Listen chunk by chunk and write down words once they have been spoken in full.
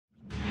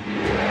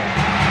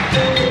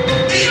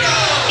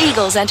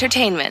Eagles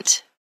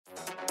Entertainment.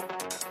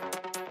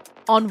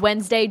 On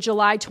Wednesday,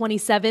 July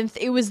 27th,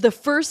 it was the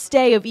first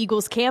day of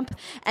Eagles camp,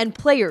 and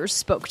players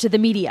spoke to the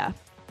media.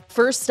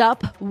 First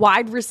up,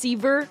 wide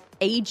receiver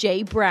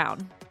A.J.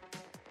 Brown.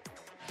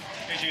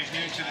 AJ is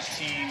new to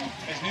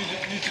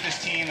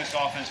this team, this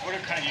offense. What are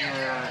kind of your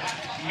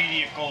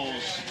immediate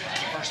goals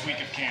the first week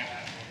of camp?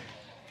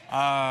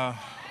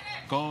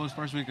 Goals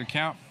first week of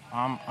camp.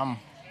 I'm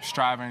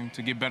striving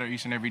to get better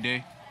each and every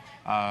day.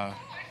 Try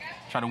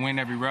to win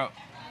every rep.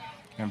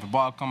 And if the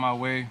ball come my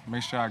way,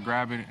 make sure I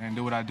grab it and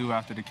do what I do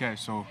after the catch.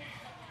 So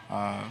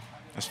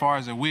as far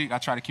as a week, I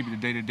try to keep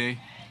it day to day.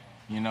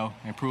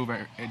 Improve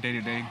it day to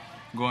day.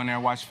 Go in there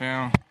and watch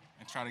film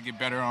and try to get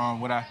better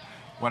on what I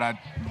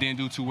didn't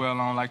do too well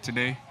on like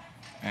today,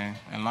 and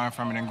learn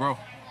from it and grow.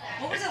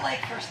 What was it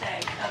like first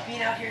day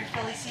being out here in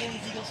Philly, seeing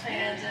these Eagles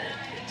fans?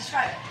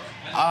 Describe it.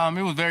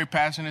 It was very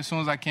passionate. As soon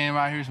as I came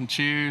out here, some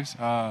cheers.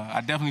 I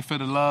definitely feel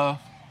the love.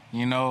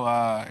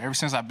 Ever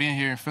since I've been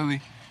here in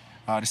Philly,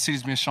 the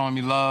city's been showing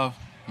me love,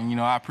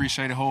 and I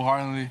appreciate it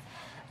wholeheartedly.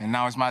 And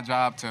now it's my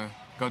job to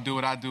go do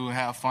what I do and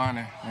have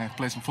fun and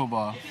play some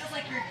football. It feels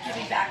like you're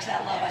giving back to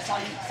that love. I saw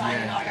you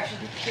signing autographs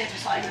with the kids. We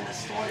saw you in the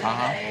store the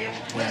other day.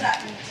 What does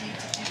that mean to you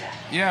to do that?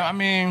 Yeah,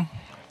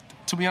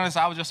 to be honest,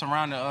 I was just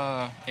around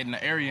in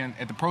the area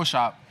at the pro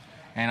shop,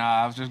 and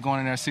I was just going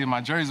in there to see if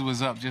my jersey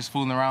was up, just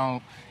fooling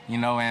around,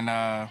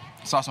 and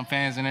saw some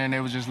fans in there, and they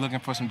were just looking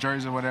for some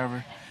jerseys or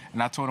whatever.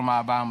 And I told them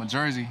I'd buy them a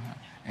jersey,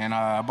 and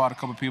I bought a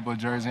couple people a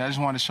jersey. I just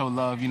wanted to show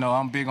love.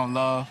 I'm big on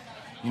love,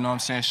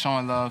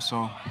 showing love,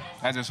 so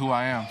that's just who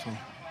I am. So.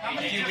 A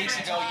few weeks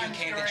ago, you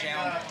came to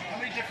Jalen. How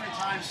many different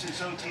times since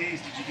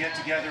OTAs did you get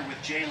together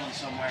with Jalen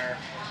somewhere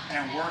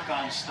and work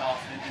on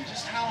stuff? And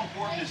just how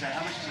important is that?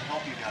 How much does it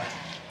help you guys?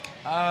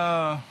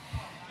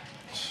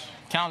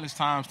 Countless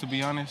times, to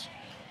be honest.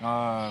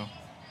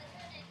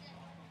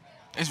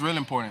 It's real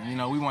important.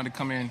 We want to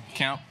come in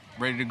camp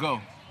ready to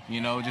go.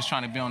 Just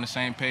trying to be on the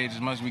same page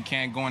as much as we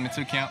can going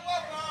into camp.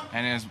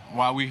 And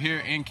while we're here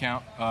in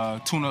camp,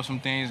 tune up some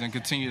things and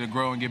continue to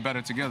grow and get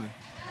better together.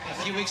 A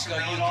few weeks ago,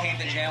 you came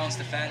to Jalen's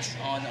defense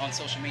on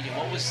social media.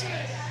 What was,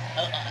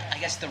 I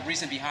guess, the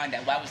reason behind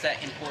that? Why was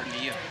that important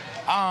to you?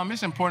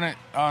 It's important,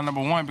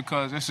 number one,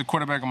 because it's the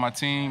quarterback of my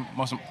team,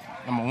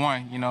 number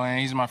one, and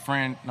he's my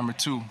friend, number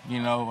two,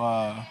 and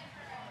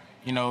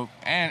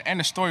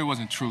the story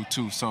wasn't true,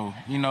 too. So,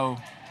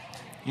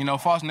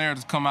 false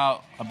narratives come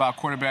out about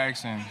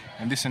quarterbacks and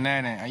this and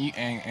that,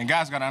 and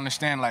guys got to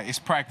understand, it's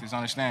practice,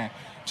 understand.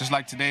 Just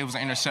like today, it was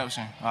an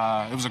interception.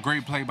 It was a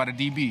great play by the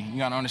DB. You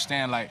got to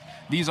understand,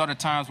 these are the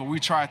times where we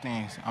try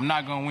things. I'm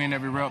not going to win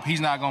every rep. He's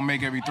not going to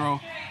make every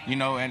throw,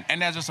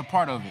 and that's just a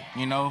part of it,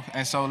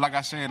 And so, like I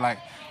said,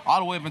 all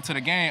the way up into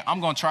the game, I'm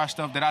going to try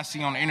stuff that I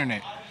see on the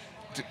internet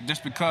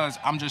just because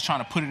I'm just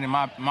trying to put it in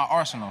my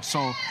arsenal.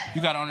 So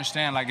you got to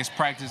understand, it's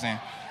practice,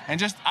 and I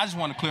just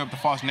want to clear up the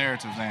false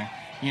narratives, and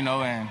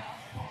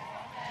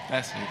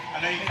that's it. I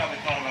know you probably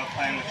thought about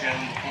playing with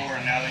Jalen before,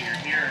 and now that you're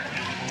here, is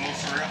it a little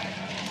surreal?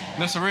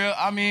 That's surreal.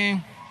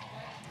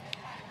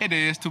 It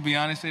is, to be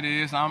honest, it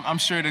is. I'm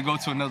sure to go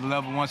to another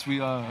level once we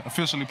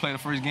officially play the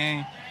first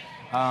game.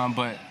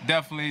 But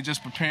definitely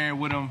just preparing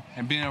with him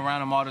and being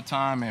around him all the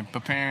time and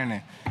preparing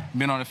and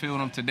being on the field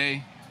with him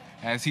today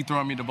as he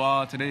throwing me the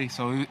ball today.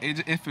 So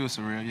it feels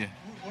surreal, yeah.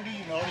 What are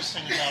you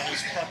noticing about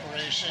his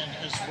preparation,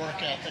 his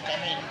work ethic?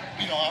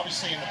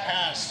 Obviously in the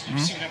past you've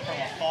seen it from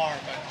afar,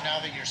 but now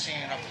that you're seeing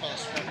it up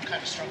close, what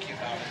kind of struck you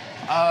about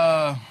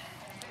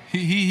it?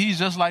 He's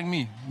just like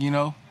me,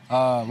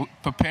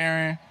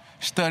 preparing,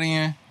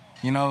 studying.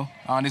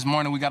 This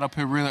morning we got up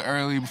here really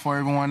early before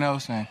everyone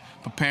else and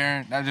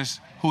preparing. That's just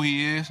who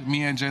he is,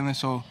 me and Jalen.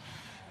 So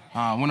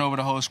went over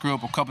the whole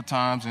script a couple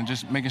times and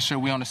just making sure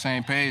we're on the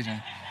same page.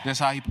 And that's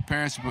how he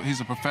prepares.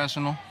 He's a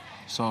professional.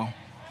 So.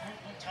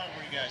 What time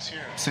were you guys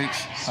here?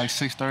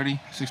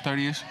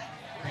 6:30-ish.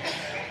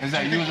 Is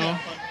that usual?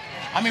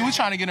 We're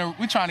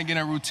trying to get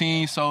a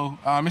routine. So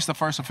it's the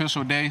first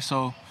official day.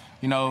 So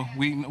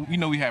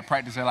we had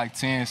practice at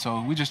 10.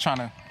 So we're just trying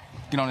to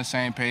get on the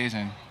same page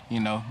and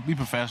be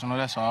professional.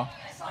 That's all.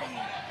 I saw you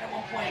at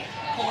one point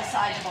pull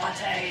aside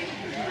Javonte. You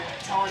were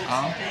telling him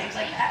some things.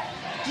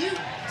 Do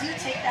you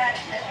take that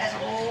as a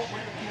role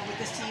with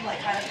this team,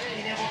 kind of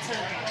being able to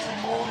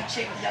mold and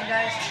shape the young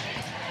guys?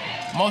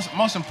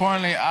 Most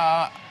importantly,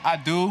 I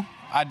do,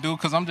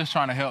 because I'm just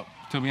trying to help,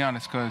 to be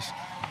honest, because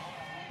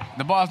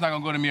the ball's not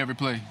going to go to me every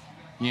play,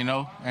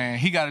 and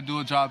he got to do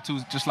a job too,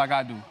 just like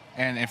I do.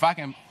 And if I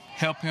can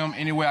help him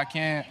any way I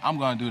can, I'm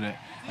going to do that.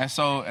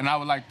 And I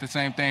would like the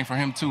same thing for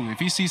him too. If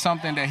he sees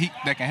something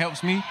that can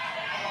help me,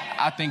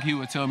 I think he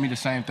would tell me the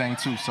same thing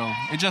too. So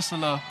it's just a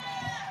little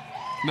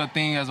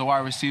thing as a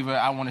wide receiver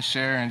I want to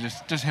share and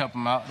just help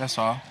him out. That's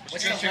all.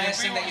 What's the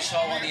last thing that you saw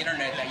on the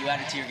internet that you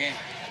added to your game?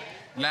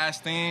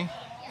 Last thing,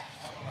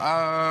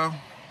 I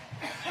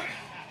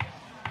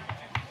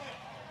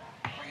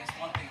guess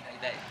one thing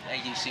that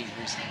you've seen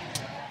recently.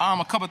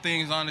 A couple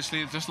things,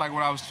 honestly, just like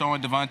what I was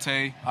showing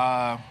Devontae,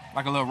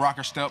 like a little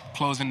rocker step,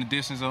 closing the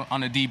distance on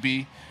the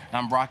DB. And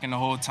I'm rocking the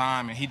whole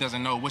time, and he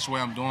doesn't know which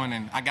way I'm doing,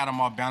 and I got him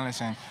off balance,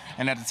 and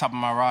at the top of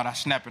my rod, I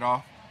snap it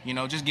off. You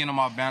know, just getting him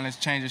off balance,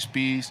 changing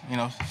speeds, you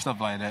know,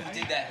 stuff like that.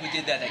 Who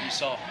did that you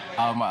saw?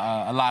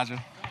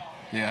 Elijah.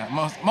 Yeah,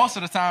 most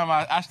of the time,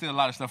 I steal a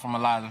lot of stuff from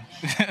Elijah.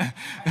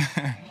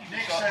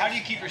 Nick, how do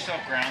you keep yourself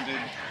grounded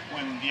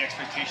when the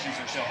expectations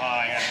are so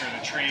high after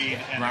the trade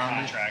and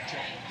Grounded? the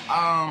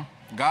contract?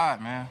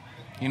 God, man.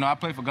 You know, I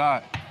play for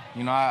God.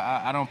 You know,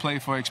 I don't play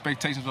for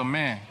expectations of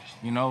man.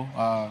 You know,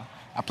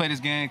 I play this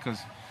game because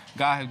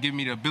God has given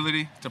me the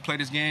ability to play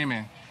this game,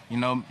 and you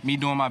know, me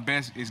doing my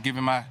best is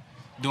doing my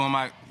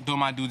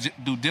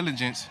due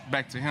diligence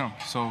back to Him.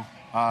 So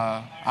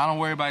I don't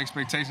worry about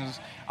expectations.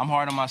 I'm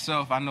hard on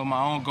myself. I know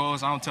my own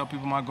goals. I don't tell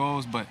people my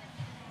goals, but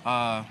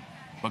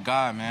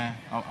God, man,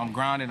 I'm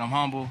grounded. I'm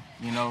humble.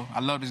 You know, I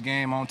love this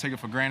game. I don't take it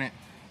for granted.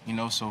 You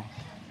know, so.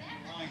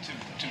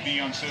 To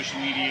be on social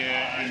media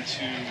and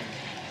to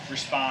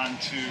respond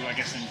to, I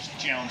guess in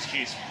Jalen's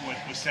case, what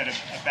was said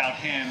about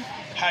him,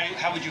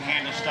 how would you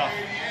handle stuff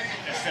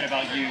that's said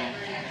about you?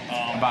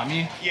 About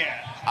me?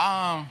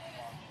 Yeah.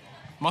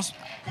 Most.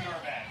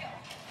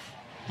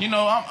 You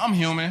know, I'm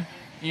human.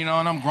 You know,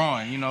 and I'm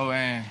growing. You know,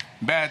 and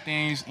bad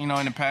things. You know,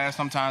 in the past,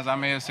 sometimes I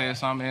may have said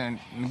something,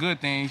 and good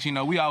things. You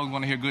know, we always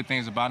want to hear good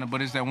things about it,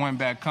 but it's that one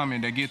bad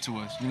comment that get to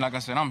us. You know, like I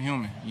said, I'm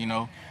human. You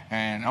know,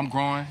 and I'm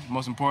growing.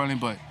 Most importantly,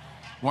 but.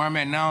 Where I'm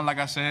at now, like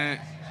I said,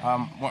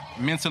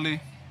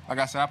 mentally, like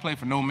I said, I play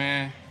for no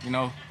man. You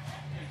know,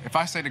 if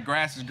I say the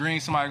grass is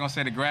green, somebody gonna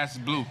say the grass is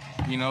blue.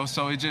 You know,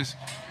 so it just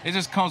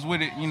comes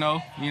with it. You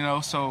know,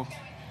 so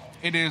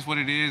it is what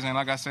it is. And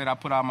like I said, I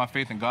put out my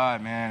faith in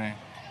God, man. And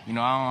you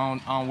know,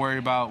 I don't worry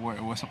about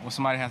what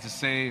somebody has to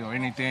say or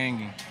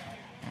anything. And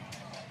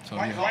so,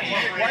 yeah.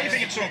 Why do you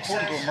think it's so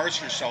important to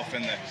immerse yourself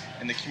in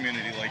the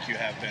community like you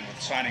have been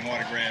with signing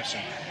autographs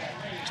and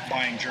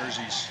buying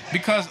jerseys?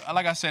 Because,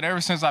 like I said,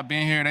 ever since I've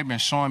been here, they've been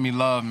showing me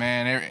love,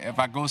 man. If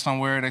I go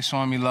somewhere, they're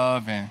showing me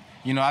love. And,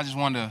 you know, I just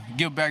wanted to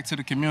give back to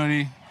the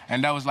community.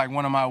 And that was, like,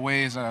 one of my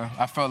ways.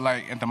 I felt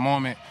like at the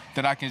moment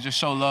that I can just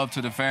show love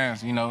to the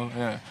fans, you know.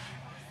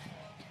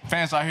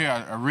 Fans out here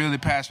are really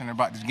passionate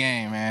about this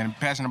game, man.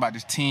 Passionate about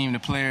this team, the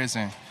players,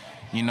 and,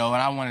 you know,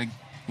 and I want to,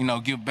 you know,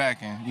 give back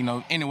and, you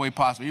know, any way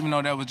possible. Even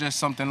though that was just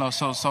something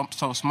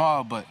so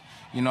small, but,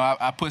 you know,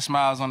 I put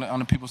smiles on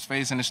the people's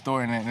face in the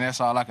store, and that's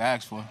all I can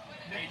ask for.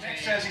 Nick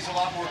says he's a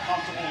lot more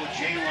comfortable with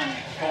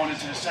Jalen going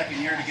into the second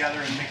year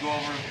together, and they go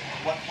over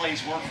what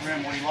plays work for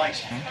him, what he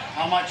likes. Mm-hmm.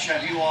 How much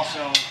have you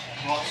also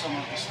brought some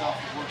of the stuff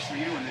that works for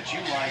you and that you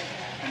like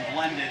and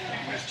blend it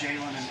with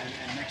Jalen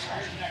and Nick's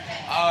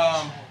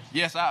style?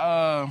 Yes,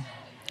 I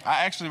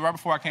actually, right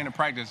before I came to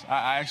practice,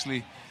 I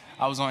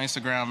was on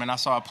Instagram and I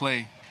saw a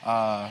play.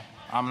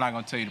 I'm not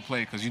going to tell you the play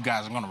because you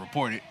guys are going to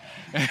report it.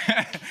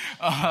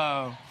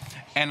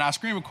 And I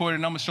screen recorded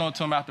and I'm going to show it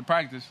to him after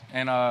practice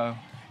and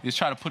just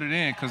try to put it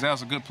in because that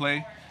was a good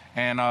play.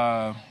 And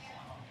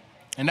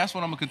that's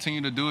what I'm going to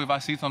continue to do. If I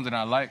see something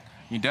I like,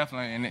 you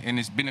definitely, and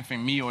it's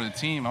benefiting me or the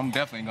team, I'm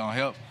definitely going to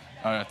help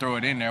throw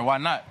it in there. Why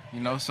not? You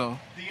know, so.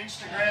 The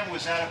Instagram,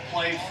 was that a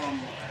play from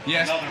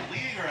another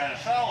league or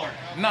NFL? Or?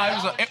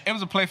 No, it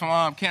was a play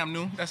from Cam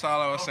Newton. That's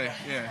all I would say.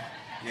 Yeah.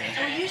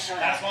 So you showed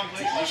up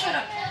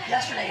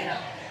yesterday in a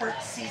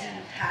Hurts season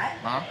hat.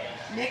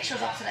 Uh-huh. Nick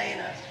shows up today in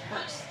a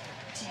Hurts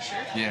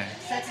t-shirt. Yeah.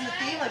 That's in the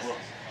theme? Like, what?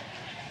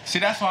 See,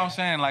 that's what I'm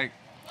saying. Like,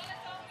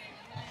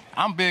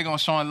 I'm big on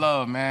showing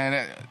love,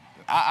 man.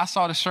 I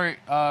saw the shirt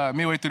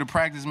midway through the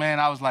practice, man.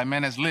 I was like,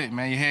 man, that's lit,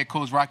 man. Your head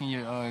coach rocking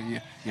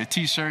your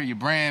t-shirt, your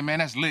brand, man.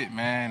 That's lit,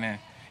 man. And,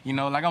 you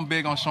know, like, I'm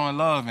big on showing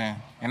love,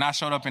 and I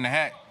showed up in the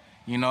hat.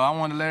 You know, I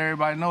wanted to let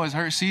everybody know it's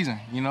Hurt season,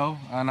 you know.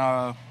 And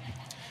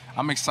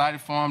I'm excited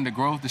for him, the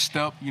growth, the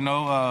step, you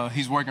know.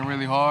 He's working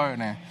really hard,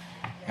 and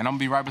I'm going to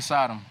be right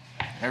beside him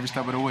every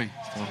step of the way.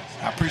 So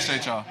I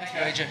appreciate y'all.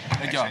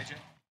 Thank y'all.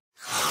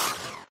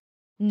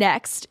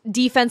 Next,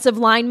 defensive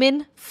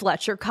lineman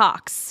Fletcher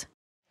Cox.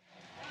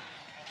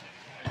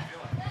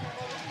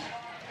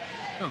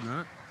 Feel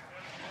good.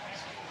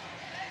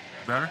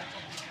 Better?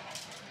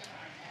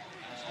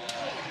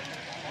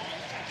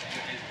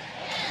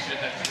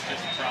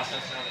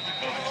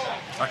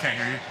 I can't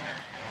hear you.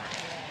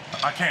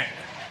 I can't.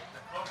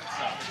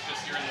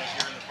 Just you're in the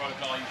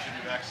protocol. You should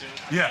be back soon.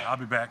 Yeah, I'll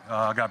be back.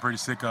 I got pretty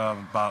sick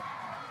about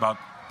a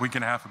week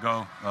and a half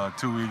ago,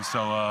 2 weeks.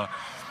 So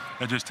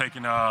they're just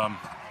taking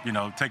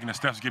the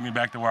steps to get me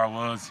back to where I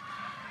was.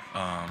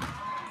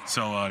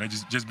 So they're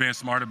just being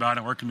smart about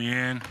it, working me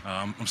in.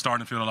 I'm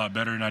starting to feel a lot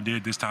better than I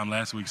did this time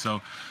last week.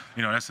 So,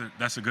 you know,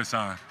 that's a good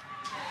sign.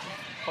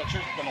 Coach,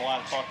 there's been a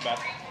lot of talk about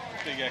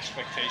big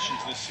expectations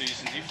this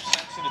season. Do you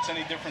sense that it's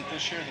any different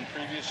this year than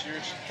previous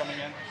years coming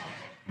in?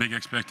 Big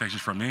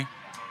expectations from me?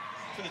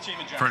 For the team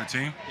in general. For the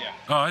team? Yeah.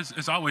 Oh,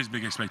 it's always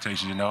big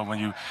expectations, you know. When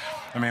you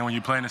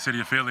play in the city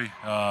of Philly,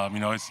 you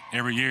know, it's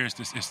every year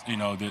it's you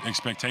know, the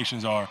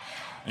expectations are,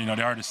 you know,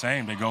 they are the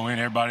same. They go in,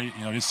 everybody,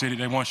 you know, this city,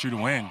 they want you to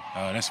win.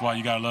 That's why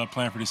you got to love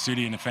playing for the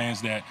city and the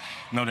fans that,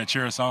 you know, that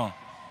cheer us on.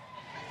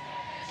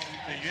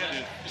 You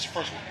had it's your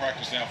first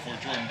practice now for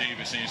Jordan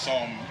Davis, and you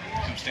saw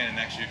him standing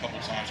next to you a couple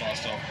of times and all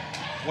that stuff.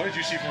 What did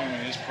you see from him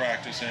in his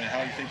practice, and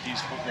how do you think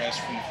he's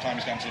progressed from the time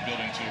he's gotten to the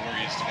building to where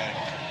he is today?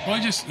 Well,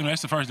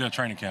 it's the first day of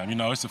training camp.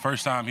 It's the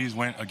first time he's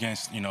went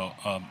against,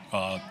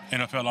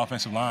 NFL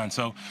offensive line.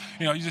 So,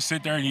 you just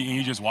sit there and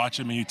you just watch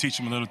him and you teach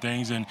him little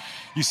things, and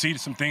you see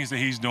some things that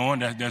he's doing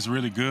that's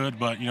really good.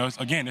 But,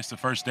 it's the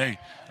first day.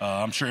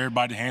 I'm sure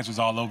everybody's hands was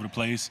all over the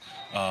place.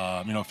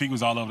 Feet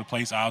was all over the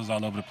place, eyes was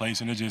all over the place,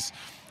 and it's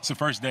the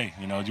first day.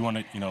 You want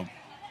to,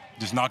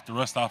 just knock the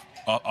rust off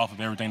of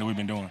everything that we've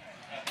been doing.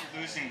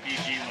 Losing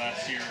BG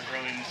last year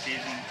early in the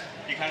season,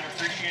 you kind of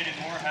appreciated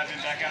more having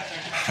him back out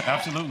there?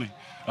 Absolutely.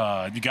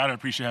 You got to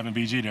appreciate having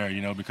BG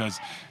there, because,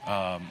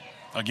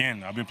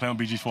 again, I've been playing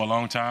with BG for a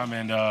long time,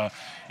 and,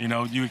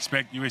 you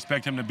expect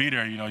him to be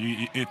there.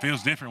 It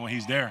feels different when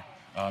he's there.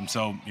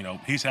 So,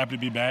 he's happy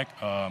to be back.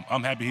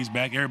 I'm happy he's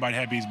back. Everybody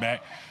happy he's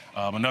back.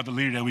 Another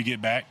leader that we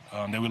get back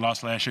that we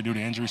lost last year due to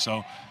injury.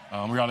 So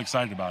we're all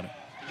excited about it.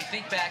 You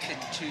think back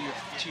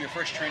to your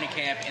first training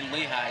camp in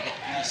Lehigh,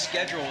 the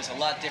schedule is a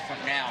lot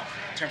different now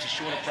in terms of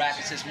shorter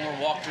practices, more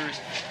walkthroughs.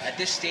 At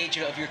this stage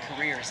of your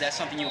career, is that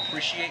something you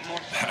appreciate more?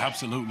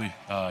 Absolutely.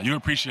 You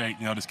appreciate,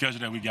 the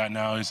schedule that we got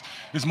now is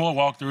more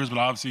walkthroughs, but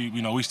obviously,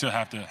 we still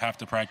have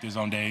to practice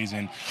on days,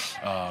 and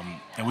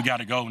we got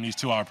to go in these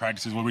 2-hour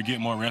practices where we get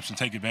more reps and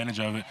take advantage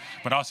of it,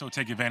 but also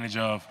take advantage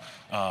of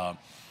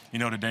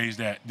the days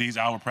that these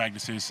hour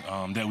practices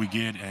that we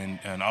get,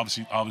 and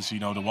obviously,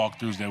 the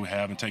walkthroughs that we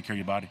have, and take care of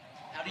your body.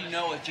 How do you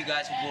know if you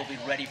guys will be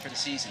ready for the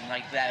season?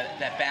 Like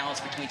that balance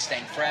between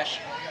staying fresh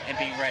and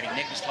being ready.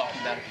 Nick was talking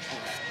about it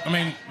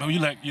before.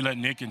 You let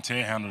Nick and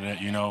Ted handle that.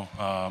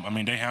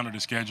 They handle the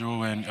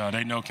schedule, and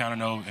they know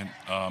and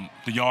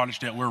the yardage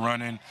that we're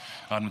running,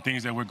 the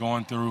things that we're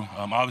going through.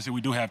 Obviously,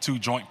 we do have 2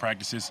 joint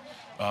practices,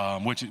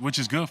 which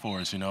is good for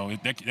us.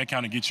 That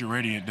kind of gets you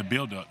ready to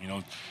build up.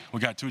 We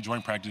got 2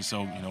 joint practices,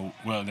 so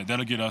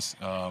that'll get us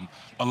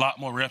a lot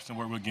more reps than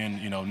what we're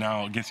getting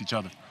now against each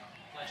other.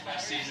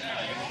 Last season,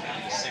 you were one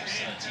of the 6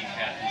 team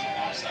captains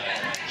alongside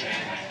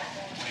Jalen.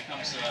 When it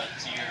comes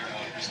to your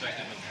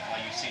perspective of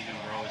how you see him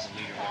grow as a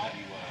leader, what have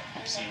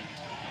you seen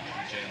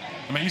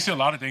in Jalen? You see a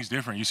lot of things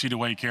different. You see the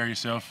way he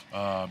carries himself,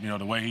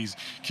 the way he's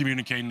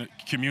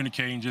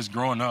communicating, just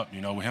growing up.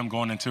 With him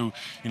going into,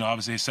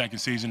 obviously his second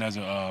season as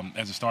a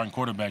starting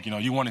quarterback.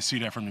 You want to see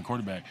that from your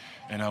quarterback,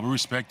 and we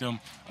respect him.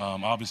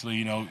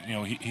 Obviously,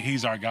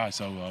 he's our guy,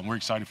 so we're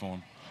excited for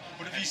him.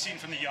 What have you seen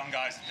from the young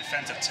guys at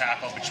defensive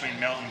tackle between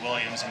Milton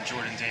Williams and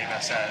Jordan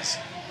Davis as,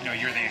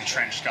 you're the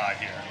entrenched guy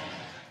here?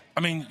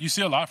 You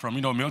see a lot from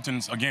him.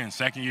 Milton's, again,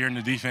 second year in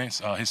the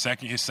defense,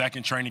 his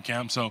second training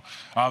camp. So,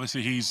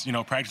 obviously, he's,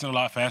 practicing a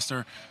lot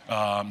faster,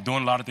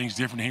 doing a lot of things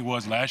different than he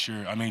was last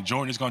year.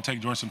 Jordan is going to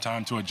take Jordan some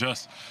time to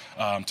adjust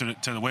to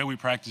the way we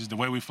practice, the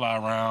way we fly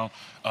around,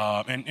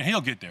 and he'll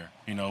get there.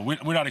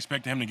 We're not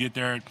expecting him to get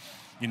there,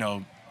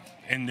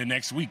 in the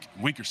next week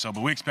or so,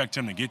 but we expect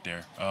him to get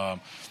there.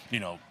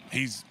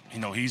 He's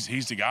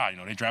the guy.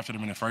 They drafted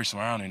him in the first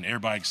round, and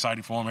everybody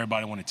excited for him.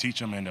 Everybody want to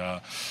teach him, and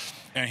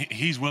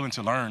he's willing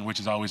to learn, which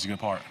is always a good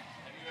part.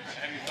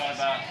 Have you thought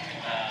about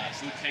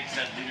who takes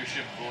that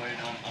leadership void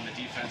on the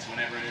defense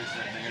whenever it is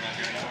that you're not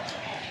here anymore?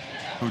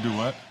 Who do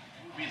what?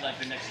 Who would be like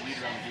the next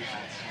leader on the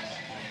defense?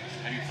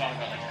 Have you thought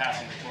about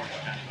passing the torch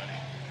to anybody?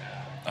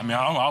 I'm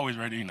always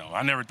ready.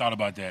 I never thought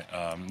about that.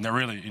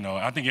 Really,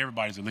 I think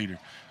everybody's a leader,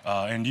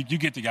 and you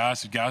get the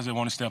guys that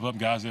want to step up,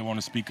 guys that want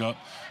to speak up.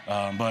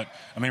 But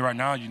right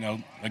now,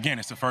 again,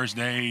 it's the first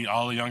day.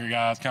 All the younger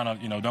guys kind of,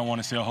 don't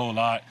want to say a whole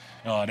lot.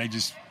 They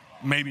just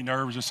maybe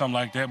nervous or something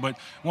like that. But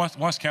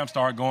once camp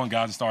start going,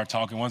 guys will start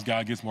talking. Once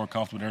guy gets more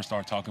comfortable, they'll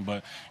start talking.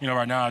 But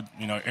right now,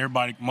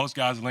 everybody, most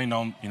guys lean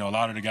on a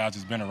lot of the guys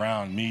that's been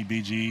around me,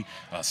 BG,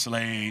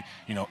 Slade,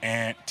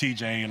 Ant,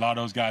 TJ, a lot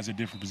of those guys at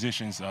different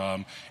positions,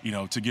 to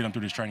get them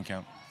through this training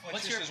camp.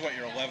 This is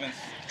your 11th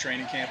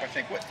training camp, I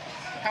think.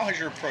 How has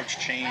your approach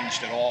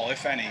changed at all,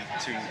 if any,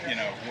 to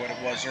what it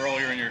was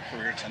earlier in your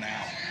career to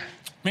now?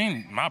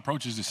 My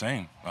approach is the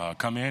same.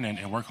 Come in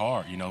and work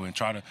hard, and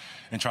try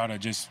to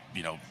just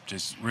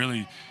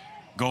really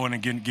go in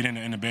and get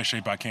in the best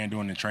shape I can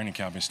during the training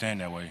camp and stand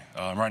that way.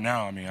 Right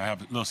now, I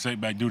have a little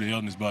setback due to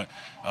illness, but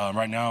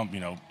right now,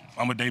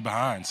 I'm a day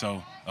behind.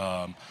 So,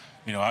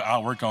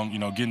 I'll work on,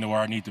 getting to where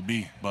I need to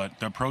be. But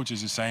the approach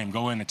is the same.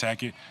 Go in,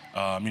 attack it,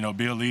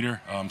 be a leader,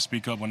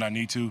 speak up when I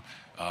need to,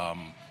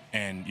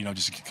 and,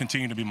 just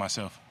continue to be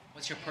myself.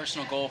 What's your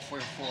personal goal for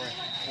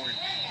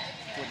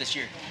this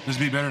year? Just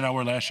be better than I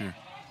were last year.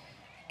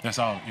 That's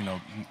all, In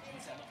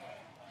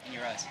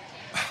your eyes?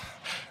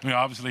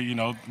 Obviously,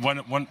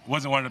 wasn't one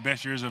of the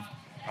best years of,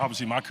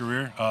 obviously, my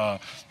career.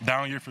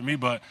 Down year for me,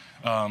 but,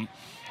 I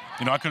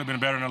could have been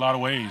better in a lot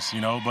of ways,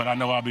 but I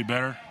know I'll be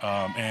better.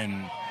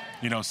 And,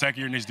 second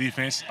year in this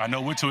defense, I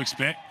know what to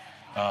expect,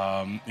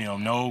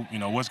 know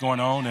what's going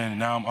on, and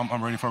now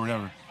I'm ready for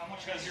whatever. How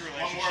much has your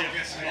relationship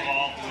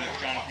evolved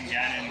with Jonathan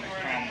Gannon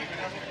from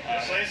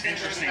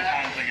interesting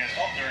times, I guess,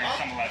 during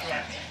some of last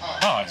season?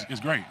 Oh, it's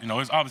great.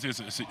 It's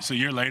obviously it's a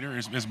year later.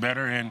 It's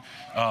better, and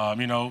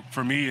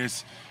for me,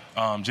 it's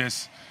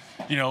just,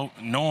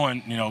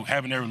 knowing,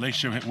 having that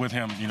relationship with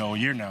him, a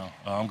year now.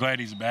 I'm glad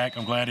he's back.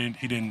 I'm glad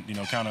he didn't,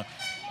 kind of,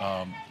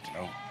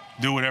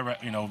 do whatever,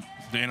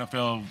 the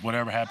NFL,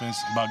 whatever happens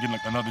about getting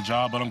another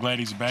job. But I'm glad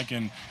he's back,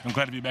 and I'm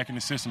glad to be back in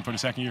the system for the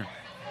second year.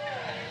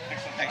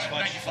 Thanks,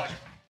 Fletcher.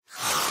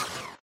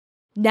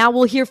 Now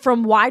we'll hear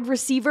from wide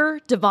receiver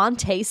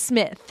Devontae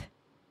Smith.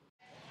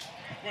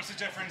 What's the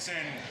difference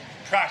in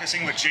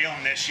practicing with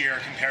Jalen this year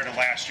compared to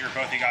last year,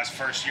 both of you guys'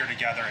 first year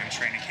together in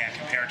training camp,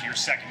 compared to your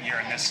second year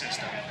in this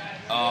system?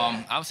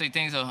 I would say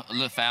things are a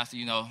little faster.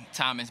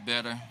 Timing's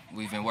better.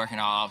 We've been working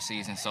all off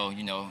season, so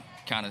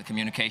kind of the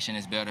communication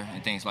is better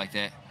and things like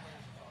that.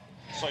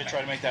 So you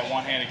try to make that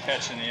one-handed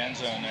catch in the end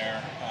zone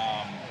there.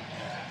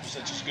 Was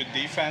that just good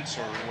defense,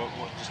 or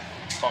what?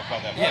 Just talk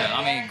about that.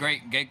 Yeah,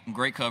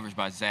 great coverage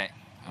by Zach.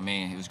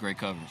 It was great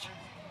coverage.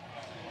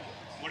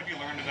 What have you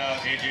learned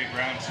about A.J.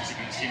 Brown since you've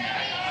been seeing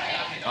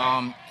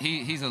him?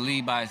 He's a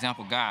lead by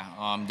example guy.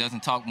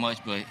 Doesn't talk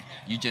much, but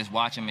you just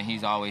watch him and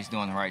he's always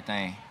doing the right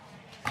thing.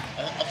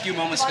 A few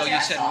moments ago,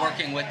 you said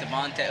working with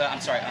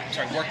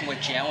working with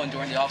Jalen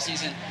during the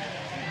offseason.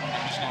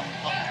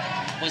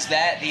 Was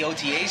that the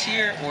OTAs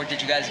here, or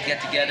did you guys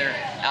get together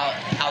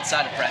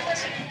outside of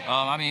practice?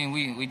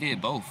 We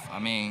did both.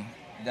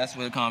 That's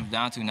what it comes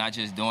down to, not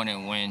just doing it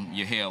when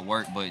you're here at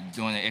work, but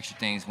doing the extra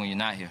things when you're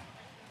not here.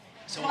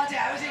 So, Monte,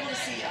 I was able to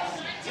see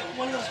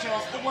one of those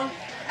drills, the one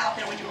out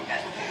there when you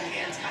guys were holding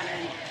hands, kind of,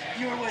 and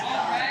you were with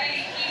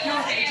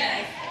AJ,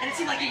 and it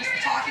seemed like he was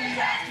talking to you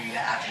after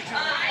the drill.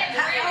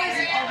 How has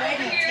he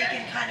already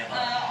taken kind of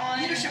a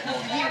leadership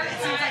role here? It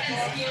seems like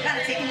he's kind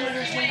of taking you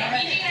under his wing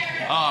already.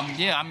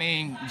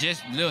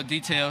 Just little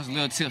details,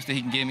 little tips that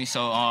he can give me.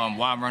 So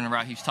while I'm running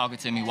around, he's talking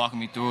to me, walking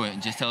me through it,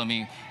 and just telling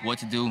me what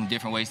to do,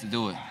 different ways to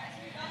do it.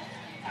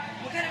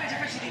 What kind of a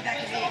difference do you think that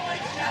could make, like,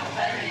 to have a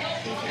veteran in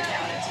here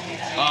now to do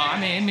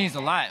that? It means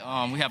a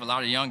lot. We have a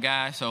lot of young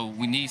guys, so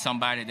we need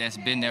somebody that's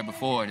been there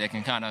before that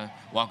can kind of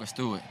walk us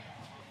through it.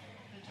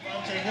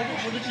 What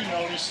did you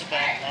notice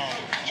about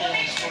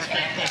Jalen's work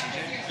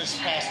ethic this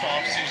past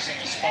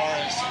offseason as far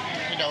as,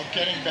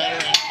 getting better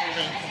and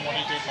improving from what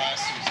he did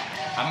last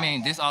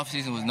season? This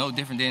offseason was no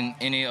different than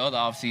any other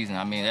offseason.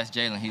 That's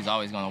Jalen. He's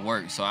always going to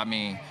work. So,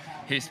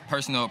 his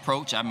personal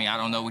approach, I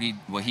don't know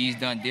what he's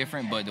done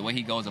different, but the way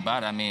he goes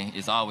about it,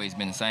 it's always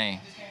been the same.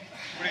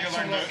 Is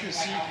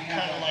he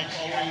kind of like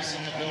always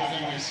in the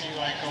building? Is he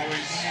like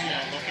always,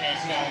 looking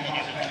at film and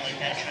everything like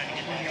that, trying to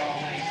get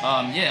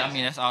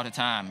better? That's all the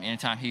time.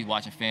 Anytime he's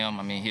watching film,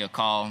 he'll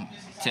call,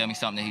 tell me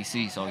something that he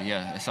sees. So,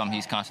 yeah, it's something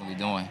he's constantly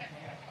doing.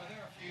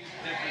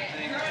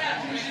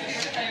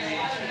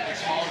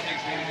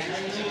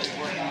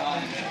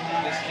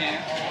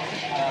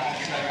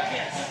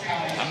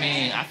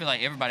 I feel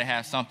like everybody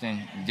has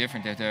something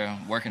different that they're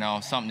working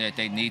on, something that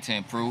they need to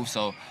improve.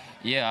 So,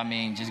 yeah,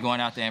 just going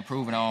out there and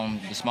improving on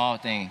the small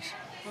things.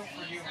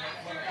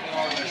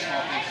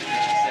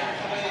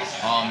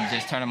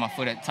 Just turning my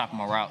foot at the top of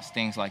my routes,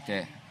 things like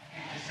that.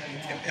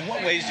 In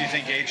what ways do you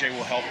think AJ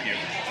will help you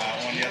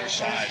on the other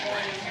side?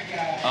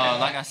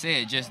 Like I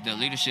said, just the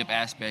leadership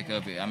aspect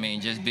of it.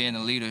 Just being a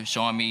leader,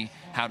 showing me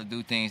how to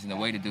do things and the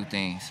way to do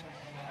things.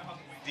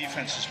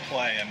 Defenses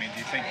play. Do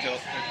you think you'll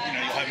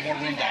have more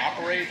room to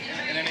operate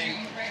in any?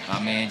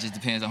 It just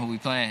depends on who we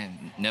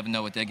playing. Never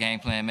know what their game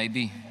plan may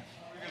be.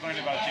 What have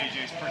you learned about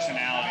JJ's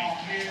personality?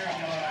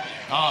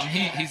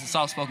 He's a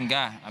soft-spoken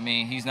guy.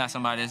 He's not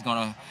somebody that's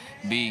gonna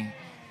be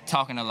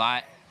talking a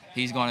lot.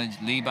 He's gonna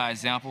lead by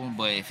example.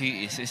 But if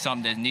it's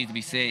something that needs to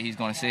be said, he's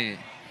gonna say it.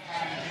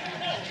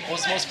 What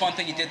was the most fun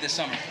thing you did this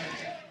summer?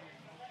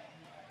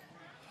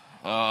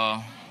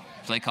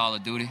 Play Call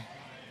of Duty.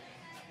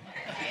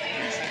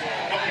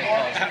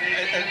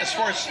 As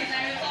far as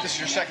this is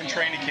your second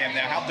training camp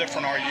now, how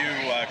different are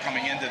you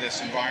coming into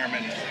this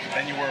environment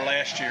than you were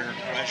last year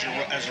as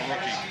a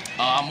rookie?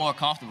 I'm more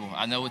comfortable.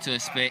 I know what to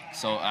expect.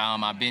 So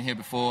I've been here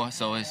before,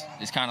 so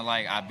it's kind of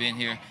like I've been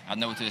here. I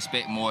know what to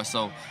expect more,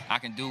 so I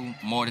can do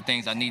more of the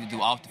things I need to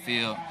do off the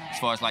field as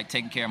far as like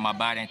taking care of my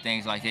body and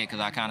things like that, because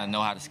I kind of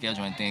know how the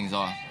scheduling things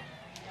are.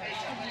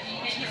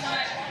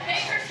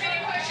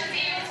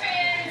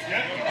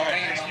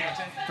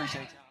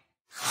 Appreciate it.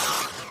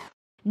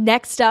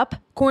 Next up,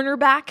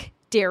 cornerback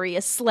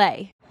Darius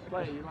Slay.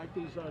 Slay, you like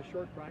these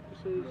short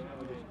practices?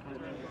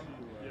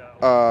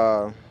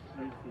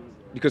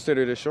 You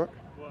consider this short?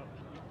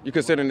 You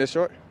considering this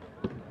short?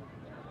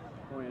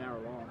 Only an hour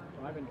long.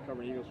 I've been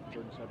covering Eagles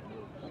for 37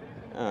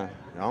 years.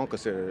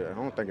 I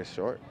don't think it's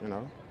short,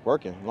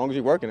 Working. As long as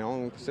you're working, I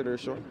don't consider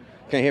it short.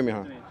 Can't hear me,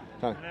 huh?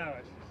 I know.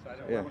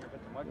 Yeah.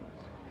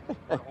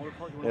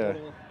 Yeah.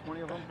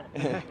 20 of them?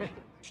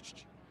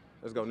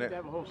 Let's go next. They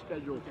have a whole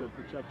schedule to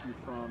protect you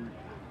from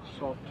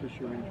soft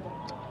tissue injury,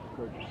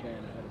 Coach is saying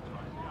ahead of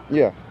time.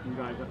 Yeah. You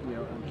guys,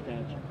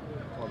 understand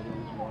part of the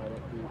reason why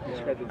the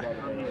schedule's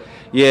out of there.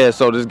 Yeah,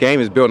 so this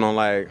game is built on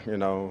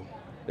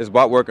it's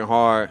about working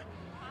hard,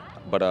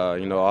 but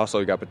also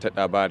you got to protect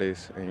our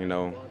bodies,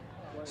 and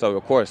so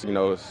of course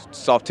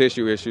soft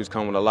tissue issues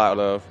come with a lot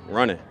of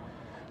running.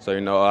 So,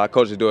 our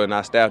coaches do it and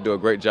our staff do a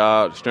great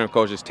job. The strength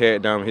coaches,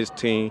 Ted Dunn, his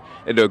team,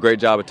 they do a great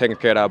job of taking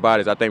care of our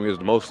bodies. I think we was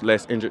the most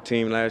less injured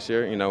team last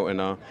year,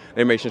 and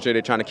they make sure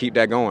they're trying to keep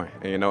that going.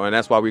 And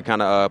that's why we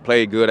kind of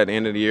played good at the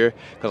end of the year,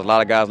 because a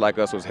lot of guys like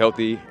us was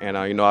healthy, and,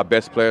 our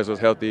best players was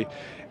healthy.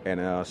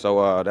 And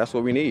so that's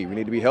what we need. We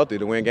need to be healthy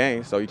to win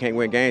games. So you can't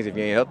win games if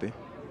you ain't healthy.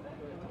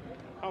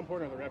 How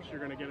important are the reps you're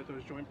going to get at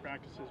those joint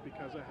practices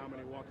because of how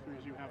many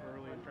walkthroughs you have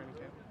early in training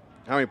camp?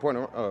 How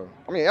important? The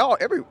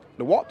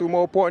walkthrough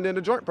more important than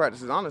the joint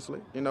practices, honestly.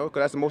 Because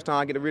that's the most time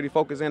I get to really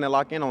focus in and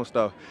lock in on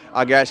stuff.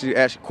 I can actually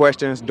ask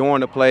questions during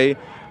the play.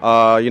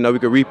 We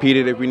could repeat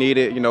it if we need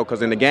it.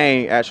 Because in the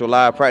game, actual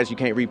live practice, you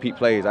can't repeat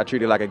plays. I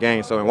treat it like a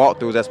game. So in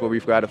walkthroughs, that's what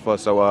we've got it for.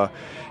 So I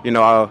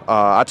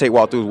take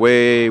walkthroughs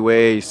way,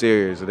 way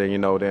serious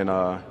than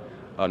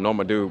a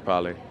normal dude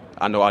probably.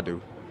 I know I do.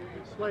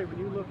 Slay, when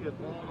you look at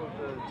all of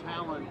the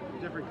talent,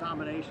 different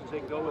combinations they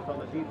can go with on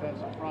the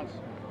defensive fronts,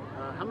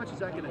 how much is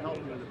that going to help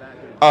you in the back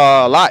end?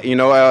 A lot,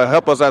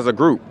 help us as a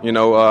group.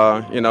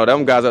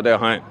 Them guys out there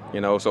hunt.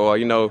 So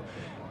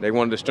they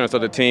one of the strengths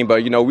of the team,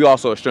 but we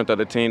also a strength of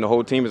the team. The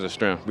whole team is a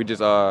strength. We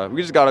just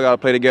gotta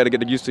play together,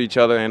 get used to each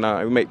other, and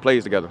we make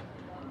plays together.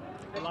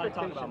 A lot of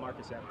talk about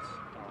Marcus Epps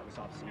this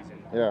offseason.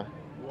 Yeah.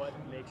 What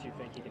makes you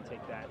think he can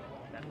take that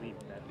leap,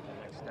 that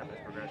next step in his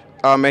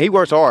progression? Man, he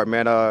works hard,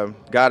 man.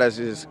 Guy that's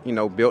just,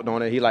 built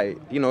on it. He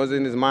it's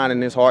in his mind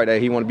and his heart that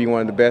he want to be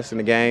one of the best in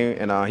the game,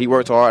 and he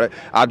works hard.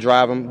 I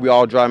drive him. We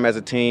all drive him as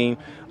a team.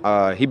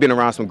 He been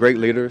around some great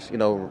leaders.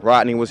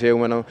 Rodney was here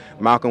with him.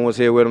 Malcolm was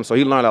here with him. So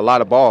he learned a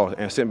lot of ball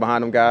and sitting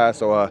behind them guys.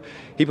 So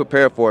he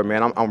prepared for it,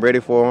 man. I'm ready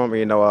for him.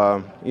 We're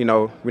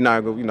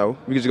not,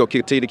 we just go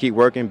continue to keep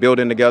working,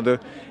 building together,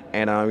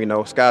 and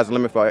sky's the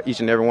limit for each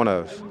and every one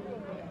of us.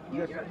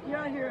 You're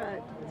out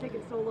here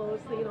taking solos,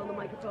 singing on the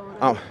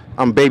microphone.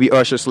 I'm Baby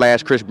Usher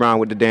 / Chris Brown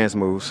with the dance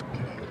moves.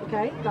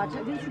 Okay, gotcha.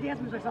 I didn't see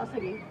dance moves. I saw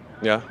singing.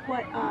 Yeah.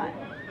 But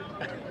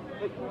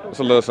it's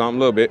a little something,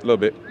 a little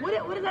bit.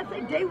 What does that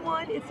say? Day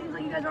one, it seems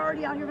like you guys are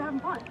already out here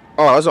having fun.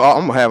 Oh,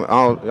 I'm having.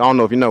 I don't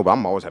know if you know, but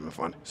I'm always having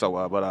fun. So,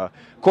 of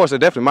course,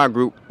 it's definitely my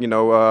group.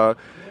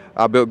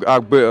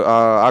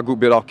 Our group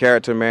built off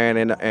character,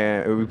 man,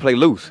 and we play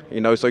loose.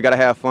 So you got to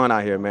have fun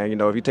out here, man.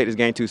 If you take this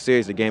game too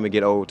serious, the game will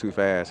get old too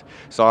fast.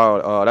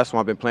 So that's why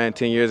I've been playing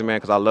 10 years, man,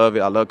 because I love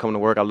it. I love coming to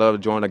work. I love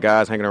joining the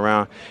guys, hanging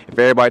around. If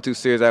everybody too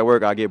serious at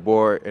work, I get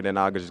bored, and then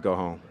I'll just go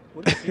home.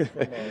 What do you see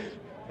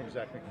from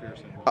Zach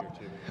McPherson?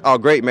 Oh,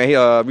 great,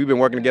 man. We've been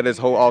working together this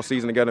whole off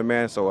season together,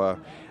 man. So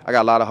I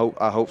got a lot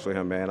of hopes for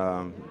him,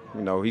 man.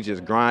 He's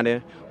just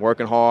grinding,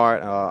 working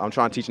hard. I'm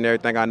trying to teach him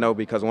everything I know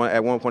because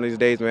at one point of these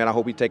days, man, I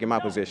hope he's taking my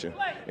position.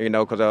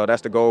 Because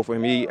that's the goal for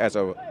me as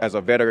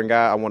a veteran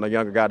guy. I want a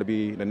younger guy to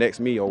be the next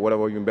me or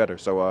whatever, even better.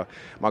 So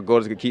my goal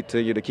is to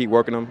keep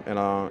working him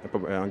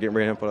and getting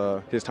ready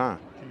for his time.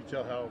 Can you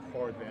tell how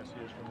far advanced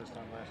he is from this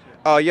time last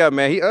year? Yeah,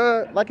 man. He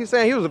like he's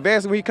saying, he was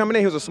advanced when he coming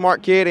in. He was a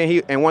smart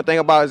kid, and one thing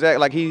about Zach,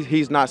 like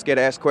he's not scared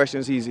to ask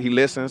questions. He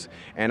listens,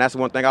 and that's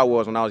one thing I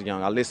was when I was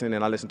young. I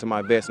listened to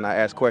my vets and I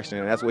asked questions,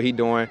 and that's what he's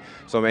doing.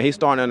 So man, he's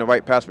starting on the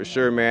right path for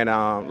sure, man.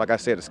 Like I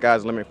said, the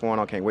sky's the limit for him.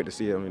 I can't wait to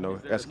see him.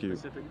 Execute.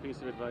 Is there a specific piece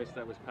of advice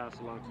that was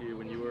passed along to you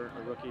when you were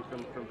a rookie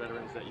from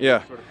veterans that you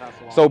sort of passed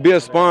along? So be a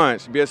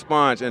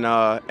sponge,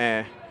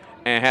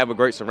 and have a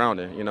great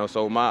surrounding,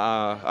 So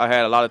I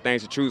had a lot of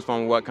things to choose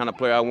from what kind of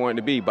player I wanted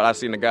to be, but I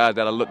seen the guys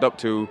that I looked up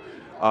to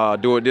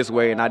do it this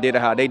way, and I did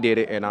it how they did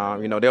it, and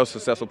they were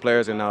successful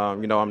players, and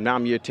now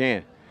I'm year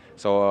 10,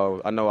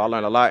 so I know I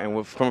learned a lot, and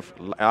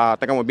I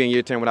think I'm gonna be in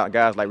year 10 without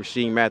guys like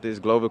Rasheed Mathis,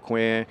 Glover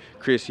Quinn,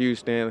 Chris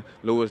Houston,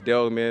 Louis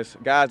Delmis,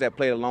 guys that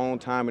played a long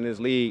time in this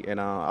league,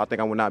 and I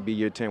think I will not be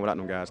year 10 without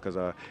them guys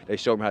because they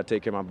showed me how to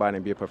take care of my body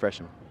and be a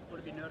professional.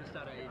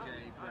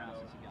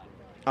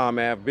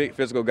 Man, a big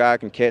physical guy,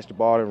 can catch the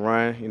ball and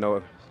run.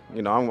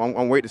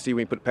 I'm waiting to see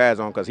when he put the pads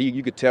on because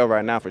you could tell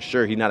right now for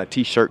sure he's not a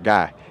T-shirt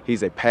guy.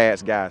 He's a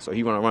pads guy, so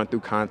he's gonna run through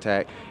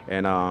contact.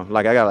 And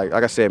like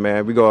I said,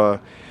 man,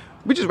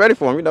 we just ready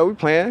for him. We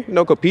playing,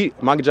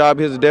 compete. My job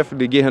here is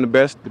definitely to get him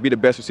to be the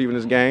best receiver in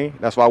this game.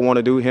 That's what I want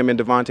to do. Him and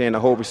Devontae and the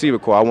whole receiver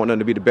core. I want them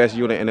to be the best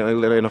unit in the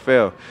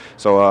NFL.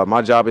 So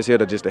my job is here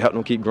to help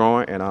them keep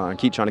growing and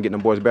keep trying to get them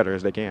boys better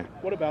as they can.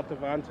 What about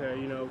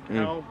Devontae?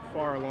 How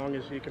far along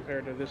is he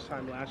compared to this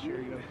time last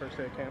year? First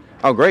day of camp.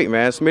 Oh, great,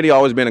 man. Smitty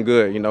always been a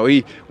good.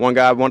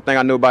 One thing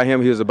I knew about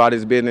him, he was about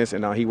his business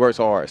and he works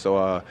hard.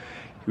 So.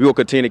 We will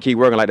continue to keep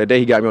working. Like today,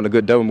 he got me on a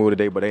good double move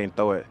today, but they didn't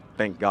throw it,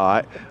 thank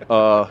God.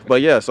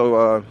 But yeah,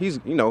 so he's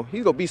gonna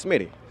be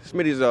Smitty.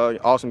 Smitty's an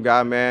awesome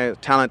guy, man.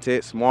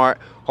 Talented, smart,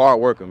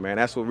 hard worker, man.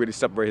 That's what really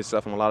separates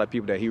himself from a lot of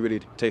people. That he really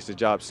takes his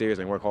job serious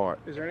and work hard.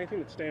 Is there anything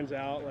that stands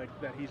out, like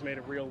that he's made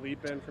a real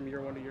leap in from year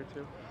 1 to year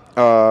 2?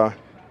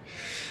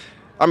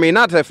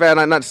 Not that fast,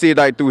 not to see it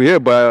like through here,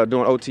 but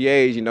doing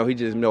OTAs, he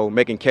just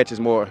making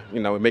catches more,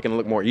 making it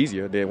look more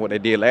easier than what they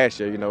did last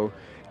year,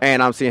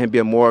 And I'm seeing him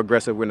be more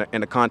aggressive in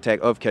the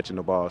contact of catching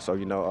the ball. So,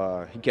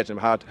 he catching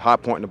high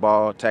pointing the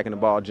ball, attacking the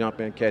ball,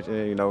 jumping,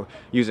 catching,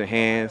 using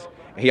hands.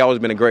 And he always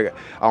been a great.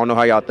 I don't know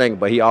how y'all think,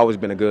 but he always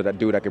been a good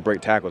dude that could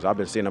break tackles. I've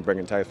been seeing him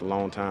breaking tackles for a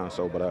long time.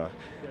 So, but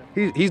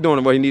he's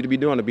doing what he need to be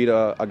doing to be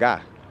a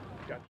guy.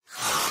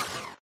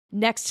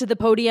 Next to the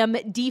podium,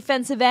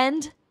 defensive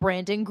end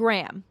Brandon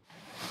Graham.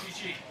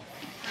 PG,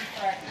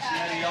 pre-practice, you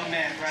had a young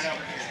man right over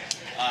here.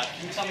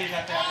 Can you tell me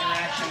about that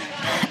interaction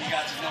and you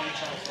guys have known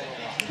each other for a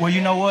while? Well,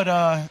 you know what?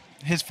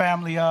 His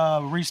family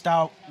reached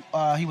out.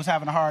 He was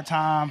having a hard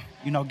time,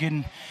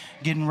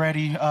 getting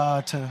ready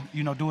to,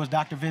 do his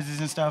doctor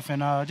visits and stuff,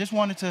 and just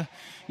wanted to,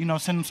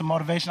 send him some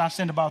motivation. I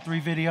sent about 3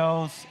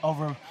 videos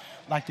over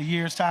like the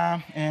year's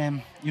time,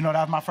 and that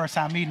was my first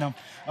time meeting him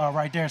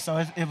right there.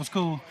 So it was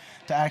cool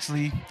to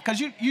actually, because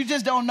you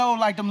just don't know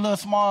like them little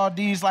small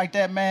deeds like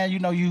that, man.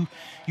 You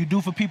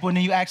do for people, and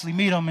then you actually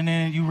meet them, and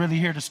then you really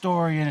hear the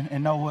story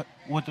and know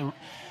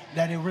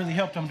that it really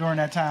helped them during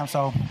that time.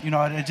 So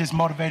it just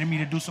motivated me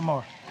to do some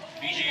more.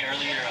 BJ,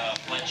 earlier,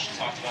 Fletch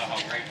talked about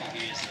how grateful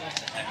he is to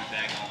have you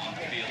back on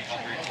the field. How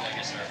grateful, I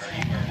guess, are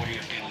you, or what are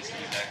your feelings to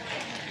be back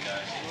with the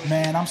guys?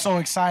 Man, I'm so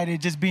excited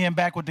just being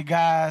back with the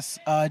guys.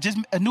 Just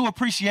a new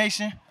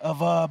appreciation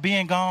of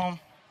being gone,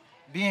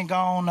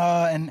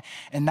 and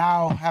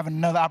now having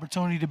another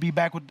opportunity to be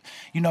back with,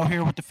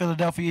 here with the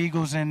Philadelphia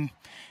Eagles. And,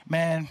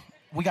 man,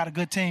 we got a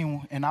good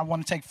team, and I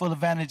want to take full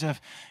advantage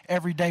of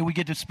every day we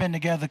get to spend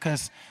together,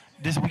 because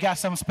we got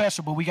something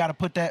special, but we got to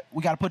put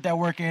that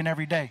work in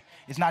every day.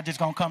 It's not just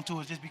gonna come to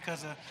us just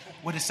because of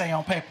what it say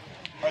on paper.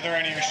 Are there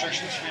any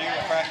restrictions for you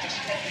at practice?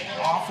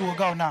 All full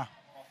go now.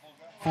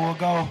 Full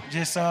go.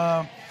 Just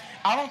I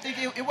don't think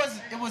it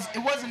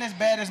wasn't as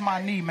bad as my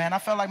knee, man. I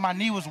felt like my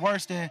knee was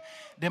worse than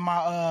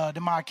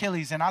my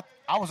Achilles, and I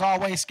was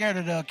always scared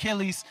of the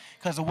Achilles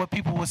because of what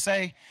people would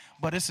say.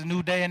 But it's a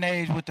new day and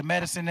age with the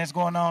medicine that's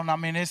going on. I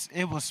mean,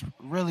 it was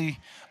really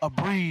a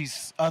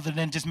breeze, other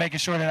than just making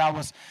sure that I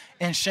was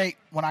in shape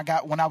when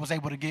I was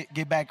able to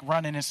get back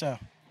running and stuff.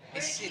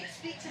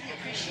 Speak to the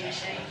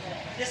appreciation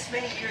this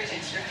many years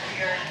into your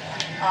career,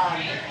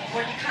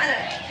 where you kind of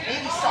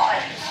maybe saw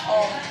it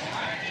all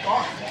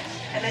gone.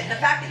 And the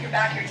fact that you're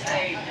back here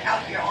today,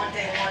 out here on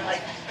day one,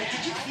 like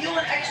did you feel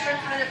an extra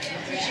kind of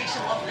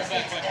appreciation level this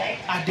game today?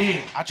 I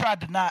did. I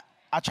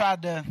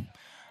tried to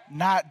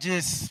not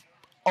just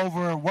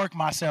overwork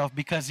myself,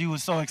 because he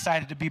was so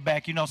excited to be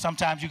back.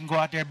 Sometimes you can go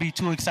out there, be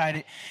too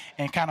excited,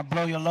 and kind of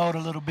blow your load a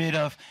little bit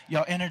of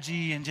your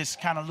energy and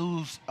just kind of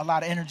lose a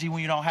lot of energy when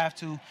you don't have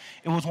to.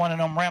 It was one of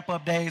them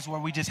ramp-up days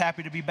where we just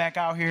happy to be back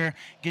out here,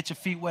 get your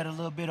feet wet a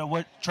little bit of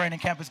what training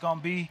camp is going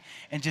to be,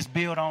 and just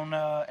build on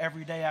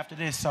every day after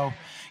this. So,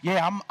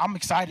 yeah, I'm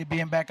excited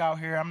being back out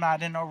here. I'm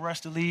not in no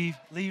rush to leave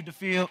the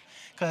field,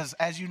 because,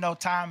 as you know,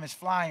 time is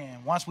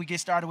flying. Once we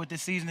get started with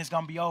this season, it's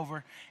going to be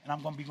over, and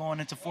I'm going to be going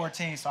into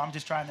 14, so I'm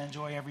just trying to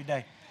enjoy every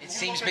day. It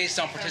seems, based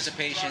on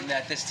participation,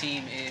 that this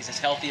team is as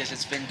healthy as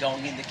it's been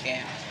going into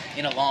camp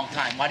in a long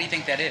time. Why do you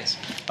think that is?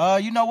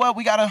 You know what?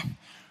 We got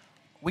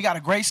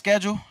a great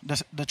schedule.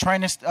 The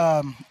trainers,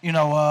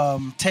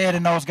 Ted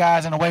and those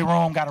guys in the weight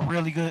room got a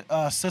really good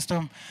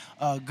system.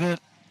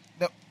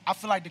 I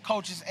feel like the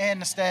coaches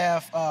and the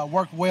staff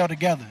work well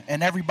together,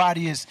 and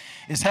everybody is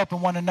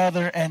helping one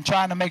another and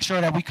trying to make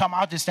sure that we come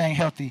out just staying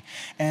healthy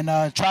and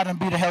try to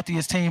be the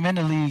healthiest team in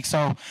the league.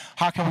 So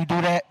how can we do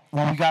that?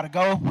 When we got to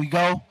go, we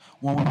go.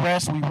 When we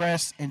rest,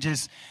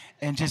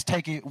 and just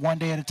take it one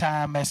day at a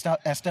time as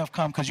stuff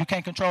comes, because you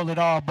can't control it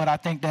all. But I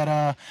think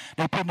that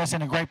they're putting us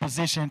in a great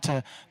position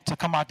to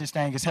come out this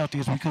thing as healthy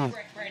as we could.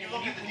 Brandon,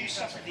 when you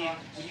suffered the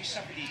Achilles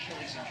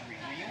injury,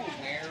 were you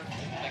aware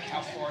like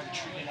how far the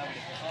treatment of it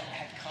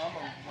had come,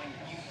 or when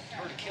you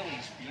heard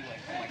Achilles, were you like,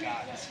 oh my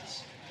God, this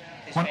is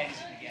as bad as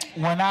it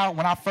began? When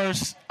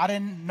I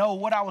didn't know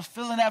what I was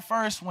feeling at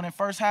first when it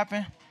first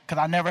happened,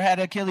 because I never had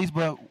Achilles.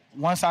 But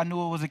once I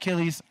knew it was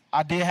Achilles,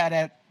 I did have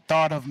that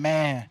thought of,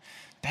 man,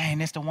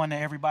 dang, it's the one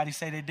that everybody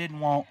say they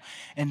didn't want.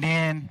 And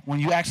then when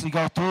you actually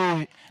go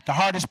through it, the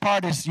hardest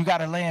part is you got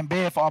to lay in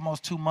bed for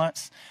almost 2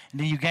 months,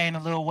 and then you gain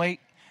a little weight.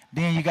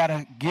 Then you got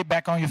to get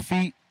back on your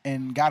feet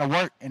and got to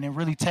work. And it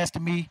really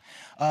tested me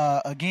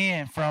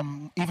again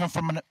from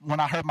when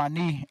I hurt my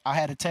knee. I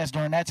had a test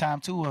during that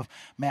time too of,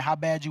 man, how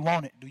bad you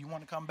want it? Do you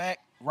want to come back?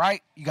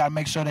 Right? You got to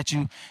make sure that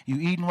you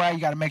eating right. You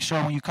got to make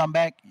sure when you come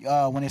back,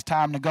 when it's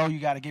time to go, you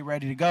got to get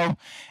ready to go.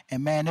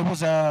 And, man, it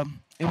was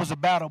a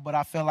battle, but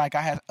I feel like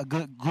I had a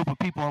good group of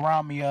people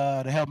around me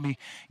to help me,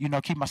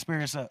 keep my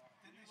spirits up.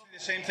 The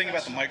same thing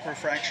about the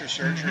microfracture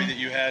surgery that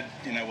you had,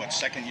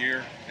 second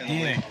year in the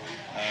league?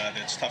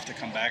 That's tough to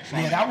come back from.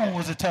 Yeah, that one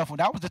was a tough one.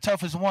 That was the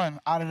toughest one.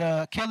 Out of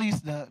the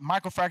Achilles, the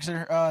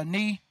microfracture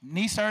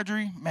knee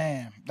surgery,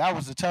 man, that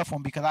was a tough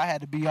one, because I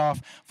had to be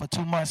off for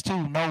 2 months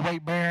too. No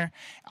weight bearing.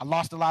 I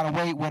lost a lot of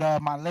weight with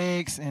my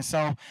legs, and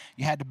so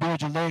you had to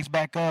build your legs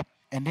back up.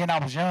 And then I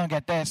was young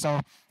at that, so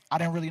I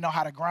didn't really know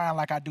how to grind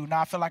like I do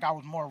now. I feel like I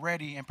was more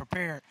ready and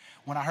prepared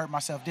when I hurt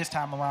myself this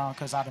time around,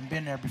 because I'd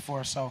been there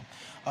before. So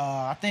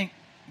I think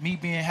me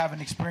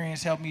having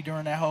experience helped me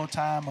during that whole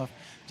time of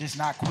just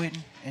not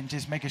quitting and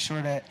just making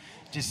sure that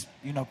just,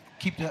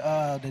 keep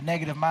the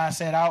negative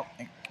mindset out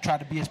try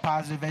to be as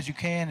positive as you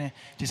can and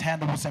just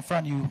handle what's in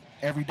front of you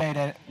every day.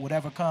 That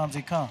whatever comes,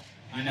 it comes.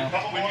 You know.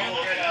 When you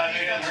look at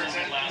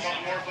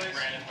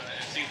Brandon,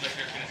 it seems like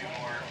there's going to be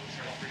more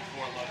sort of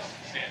 3-4 looks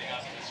standing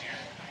up this year.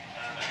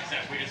 Is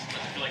that weird? Does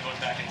it feel like going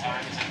back in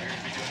time? Is it weird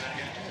to be doing that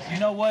again? You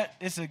know what?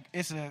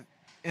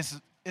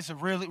 It's a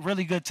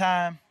really good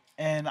time,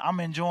 and I'm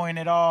enjoying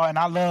it all. And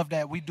I love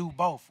that we do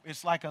both.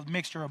 It's like a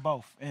mixture of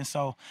both. And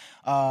so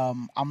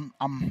I'm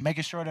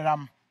making sure that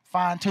I'm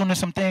fine-tuning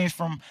some things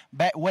from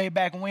way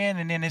back when,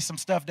 and then there's some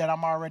stuff that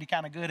I'm already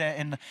kind of good at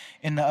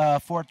in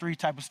the 4-3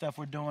 type of stuff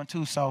we're doing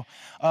too. So,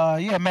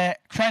 yeah, man,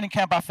 training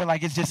camp, I feel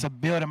like it's just a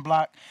building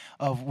block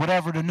of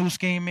whatever the new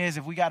scheme is.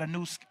 If we had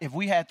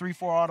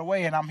 3-4 all the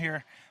way and I'm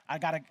here, I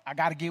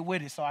gotta get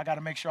with it. So I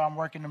gotta make sure I'm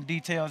working them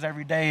details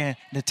every day and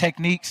the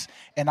techniques.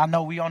 And I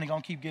know we only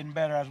gonna keep getting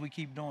better as we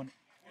keep doing it.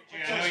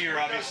 I know you're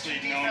obviously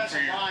known for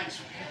your. Lines,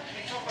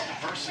 can you talk about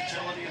the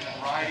versatility and the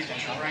variety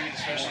that you're bringing,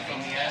 especially from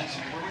the ends?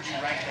 And where would you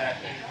rank that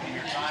in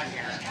your time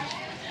here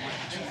with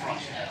the two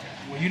fronts you have?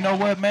 Well, you know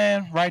what,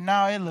 man? Right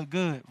now, it look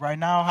good. Right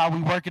now, how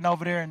we working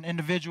over there in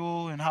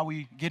individual and how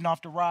we getting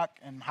off the rock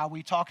and how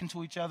we talking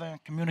to each other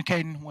and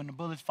communicating when the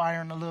bullet's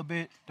firing a little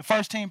bit. The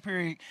first team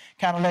period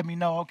kind of let me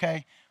know,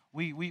 okay,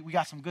 we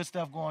got some good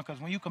stuff going,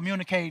 because when you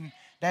communicating,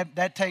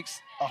 that takes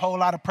a whole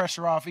lot of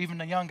pressure off even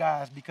the young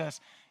guys, because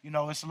you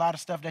know, it's a lot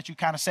of stuff that you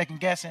kind of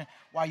second-guessing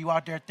while you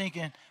out there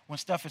thinking when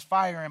stuff is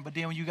firing. But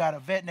then when you got a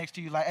vet next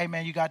to you, like, hey,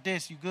 man, you got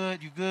this, you good,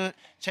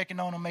 checking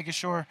on them, making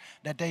sure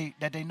that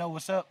they know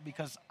what's up,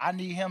 because I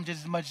need him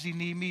just as much as he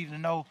need me to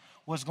know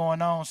what's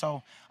going on.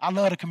 So I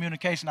love the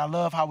communication. I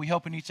love how we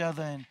helping each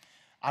other, and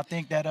I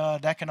think that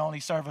that can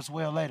only serve us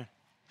well later.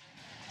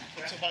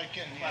 What's it like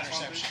getting the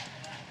interception?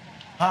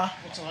 Huh?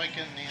 What's it like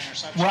getting the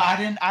interception? Well,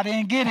 I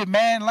didn't get it,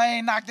 man.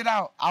 Lane knocked it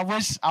out. I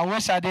wish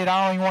I did.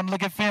 I don't even want to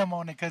look at film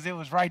on it because it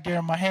was right there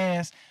in my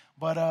hands.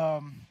 But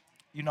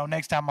you know,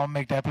 next time I'll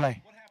make that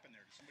play. What happened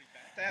there? Did somebody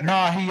bat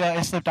that? No,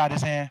 it slipped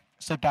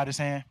out his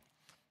hand.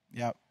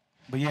 Yep.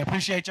 But yeah,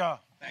 appreciate y'all.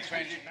 Thanks,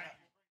 Randy.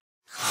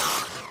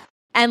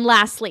 And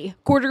lastly,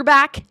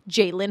 quarterback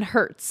Jalen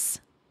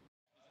Hurts.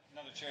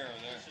 Another chair over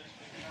there.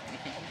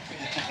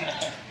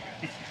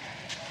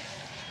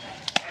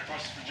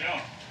 Questions for Joe.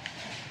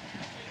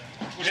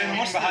 What's the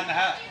meaning behind the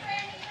hat?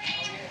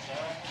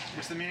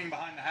 What's the meaning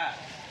behind the hat?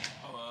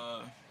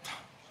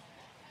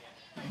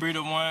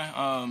 Breeder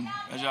one.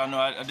 As y'all know,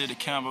 I did a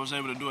camp. I was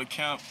able to do a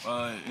camp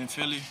in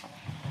Philly.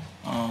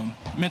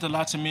 Meant a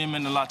lot to me. It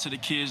meant a lot to the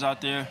kids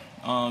out there.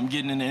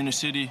 Getting in the inner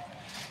city,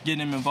 getting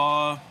them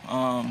involved,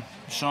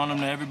 showing them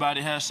that everybody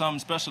has something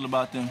special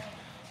about them.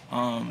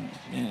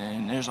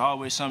 And there's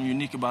always something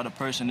unique about a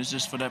person. It's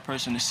just for that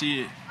person to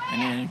see it.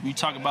 And then we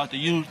talk about the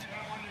youth.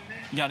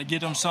 You got to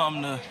give them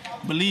something to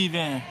believe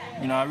in.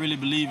 You know, I really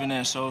believe in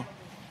that. So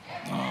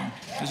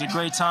it's a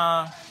great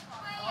time,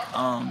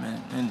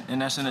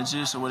 and that's in the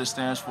gist of what it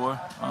stands for.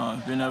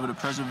 Being able to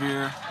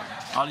persevere,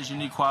 all these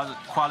unique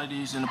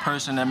qualities in a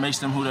person that makes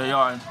them who they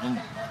are,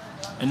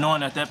 and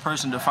knowing that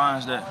person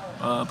defines that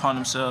upon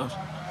themselves.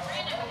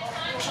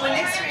 When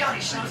Nick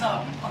Sirianni shows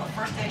up on the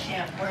first day of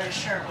camp wearing a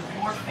shirt with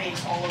your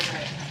face all over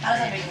it, how does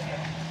that make you feel?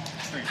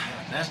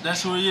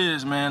 That's who he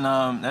is,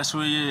 man. That's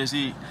who he is.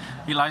 He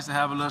likes to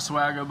have a little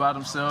swagger about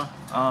himself.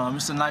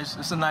 It's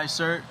a nice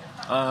shirt.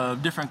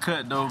 Different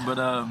cut though, but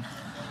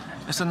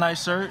it's a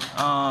nice shirt.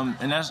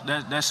 And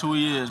that's who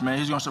he is, man.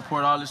 He's gonna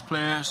support all his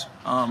players,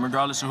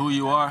 regardless of who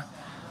you are.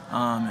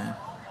 And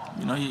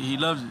you know, he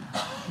loves it.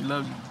 He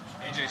loves it.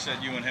 AJ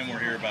said you and him were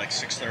here about like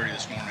 6:30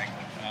 this morning.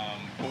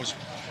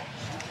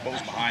 What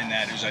was behind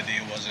that? Whose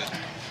idea was it?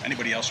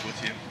 Anybody else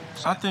with you?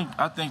 I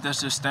think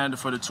that's just standard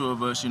for the two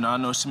of us. You know, I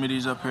know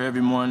Smitty's up here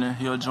every morning.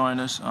 He'll join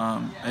us.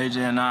 AJ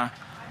and I.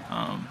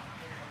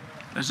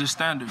 That's just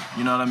standard.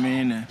 You know what I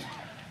mean?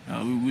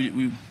 And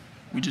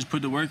we just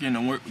put the work in.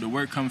 The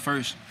work come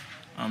first.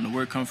 The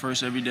work come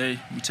first every day.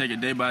 We take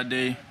it day by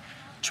day.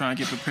 Try and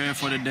get prepared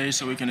for the day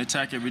so we can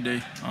attack every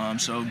day.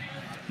 So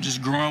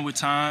just growing with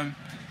time.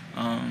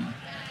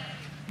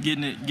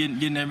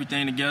 Getting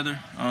everything together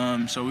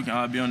so we can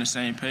all be on the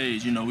same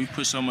page. You know, we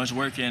put so much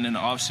work in the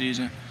off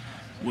season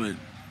with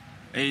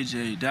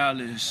AJ,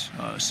 Dallas,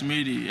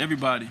 Smitty,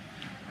 everybody.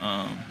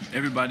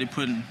 Everybody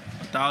putting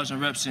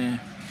 1,000 reps in, a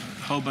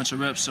whole bunch of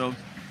reps, so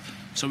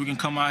we can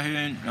come out here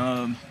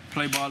and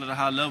play ball at a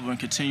high level and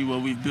continue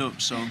what we've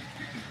built. So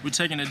we're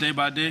taking it day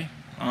by day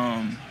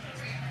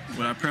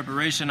with our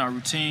preparation, our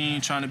routine,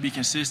 trying to be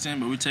consistent,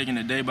 but we're taking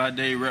it day by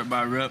day, rep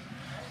by rep.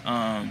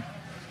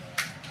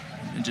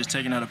 And just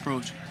taking that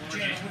approach. With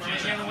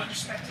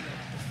respect to the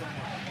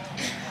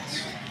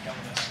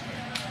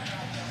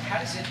how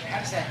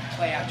does that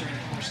play out during the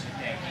course of the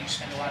day? Do you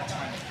spend a lot of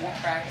time before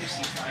practice? Do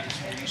you find it's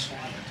more useful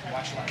to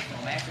watch a lot of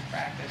film after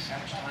practice? How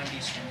much time do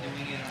you spend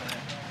doing it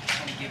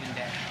on a given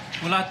day?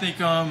 Well,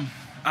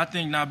 I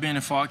think not being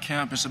in fall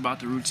camp, it's about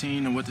the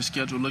routine and what the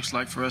schedule looks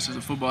like for us as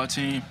a football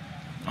team.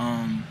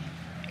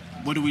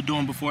 What are we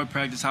doing before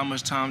practice? How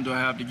much time do I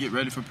have to get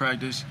ready for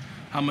practice?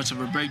 How much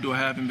of a break do I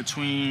have in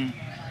between?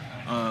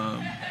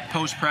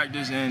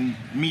 post-practice and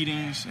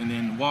meetings and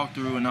then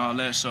walkthrough and all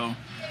that. So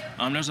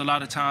there's a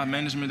lot of time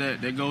management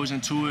that goes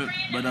into it,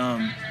 but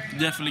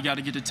definitely got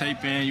to get the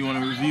tape in. You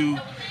want to review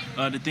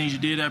the things you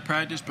did at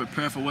practice,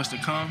 prepare for what's to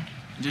come,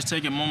 and just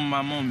take it moment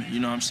by moment. You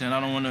know what I'm saying? I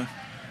don't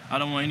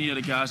want any of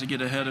the guys to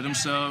get ahead of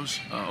themselves,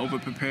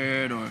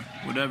 over-prepared or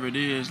whatever it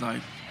is.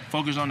 Like,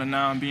 focus on the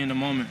now and be in the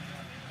moment.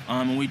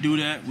 When we do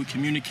that, we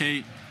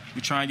communicate,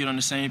 we try and get on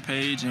the same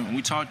page, and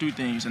we talk through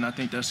things, and I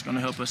think that's going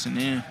to help us in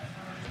the end.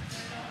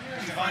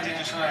 Devontae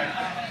described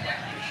your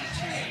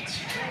teammates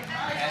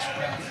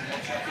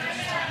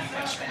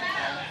as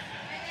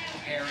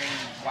preparing,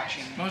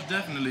 watching. Most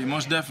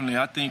definitely.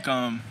 I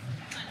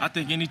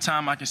think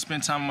anytime I can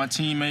spend time with my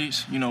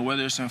teammates, you know,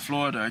 whether it's in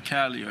Florida or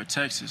Cali or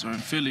Texas or in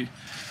Philly,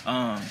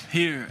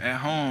 here at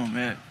home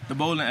at the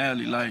bowling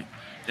alley, like,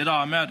 it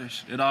all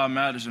matters. It all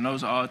matters, and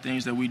those are all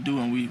things that we do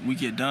and we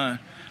get done.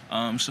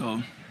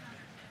 So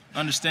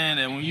understand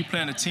that when you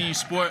play in a team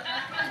sport,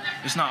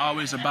 it's not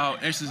always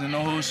about X's and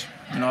O's.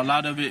 You know, a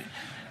lot of it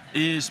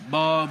is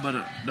ball,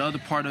 but the other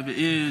part of it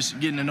is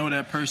getting to know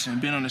that person,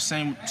 being on the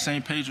same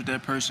page with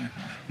that person,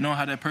 knowing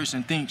how that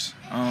person thinks,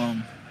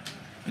 and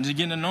just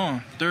getting to know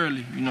them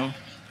thoroughly, you know.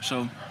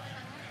 So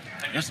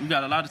we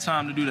got a lot of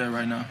time to do that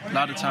right now, a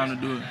lot of time to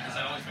do it. Has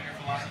that always been your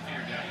philosophy, or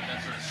did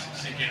that sort of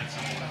sink in at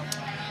some point?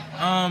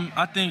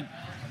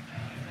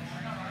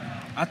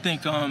 I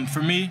think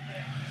for me,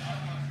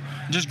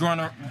 just growing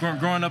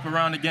up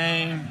around the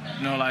game,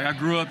 you know, like I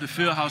grew up, the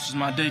field house was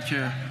my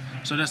daycare,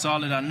 so that's all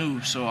that I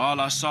knew. So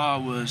all I saw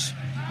was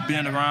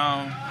being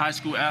around high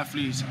school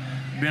athletes,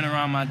 being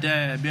around my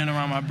dad, being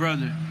around my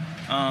brother,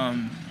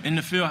 in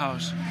the field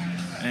house.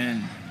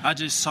 And I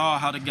just saw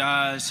how the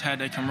guys had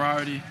that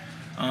camaraderie,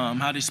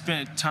 how they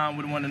spent time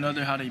with one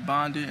another, how they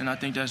bonded, and I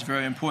think that's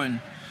very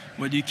important.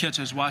 Whether you catch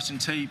us watching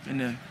tape in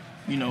the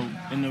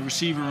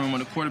receiver room or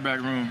the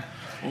quarterback room,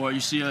 or you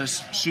see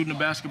us shooting the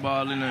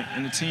basketball in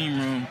the team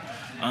room,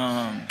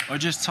 or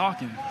just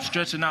talking,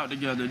 stretching out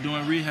together,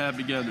 doing rehab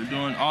together,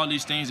 doing all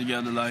these things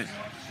together. Like,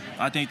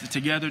 I think the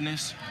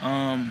togetherness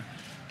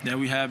that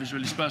we have is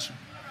really special.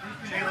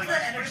 What's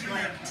that energy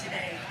like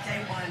today,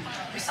 day one?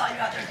 We saw you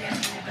out there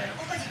dancing a little bit. It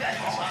looked like you guys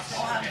all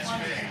having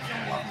fun and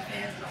feeling welcome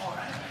fans and all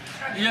that.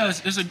 Yeah,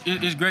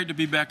 it's great to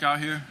be back out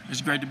here.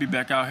 It's great to be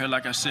back out here.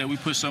 Like I said, we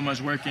put so much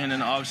work in the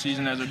off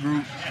season as a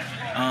group.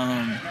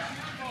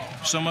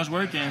 So much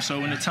work in. So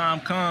when the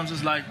time comes,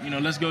 it's like, you know,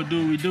 let's go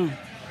do what we do.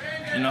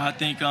 You know, I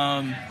think, you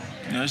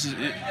know,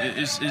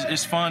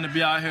 it's fun to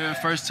be out here.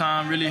 First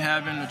time really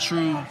having a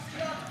true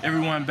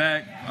everyone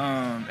back,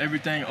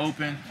 everything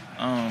open.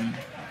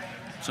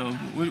 So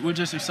we're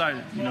just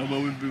excited, you know, but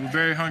we're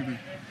very hungry,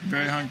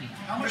 very hungry.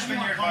 What has been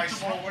your advice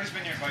to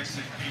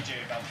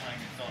AJ about playing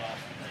in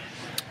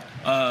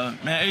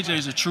Philadelphia? Man, AJ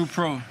is a true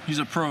pro. He's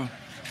a pro.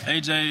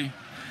 AJ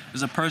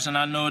is a person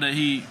I know that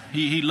he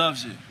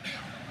loves it.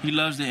 He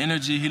loves the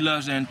energy, he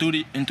loves the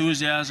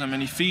enthusiasm,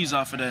 and he feeds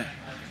off of that.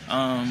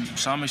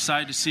 So I'm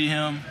excited to see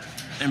him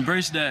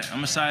embrace that.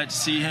 I'm excited to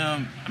see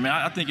him. I mean,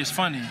 I think it's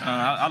funny.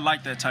 I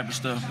like that type of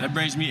stuff. That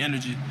brings me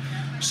energy.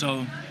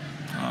 So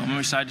I'm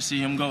excited to see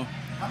him go.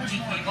 How much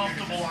more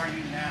comfortable are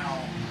you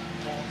now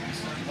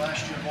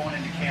last year going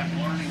into camp,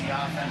 learning the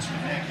offense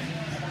with Nick?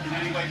 And in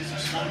any way, does it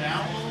slow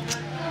down a little bit?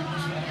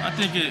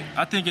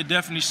 I think it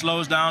definitely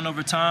slows down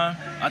over time.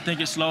 I think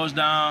it slows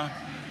down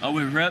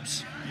with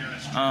reps.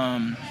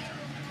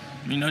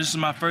 You know, this is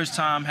my first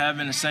time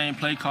having the same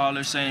play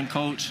caller, same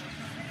coach,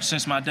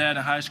 since my dad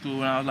in high school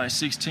when I was like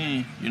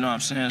 16. You know what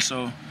I'm saying?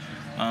 So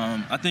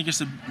I think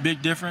it's a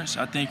big difference.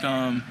 I think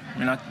I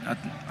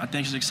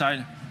think it's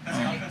exciting. Has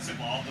confidence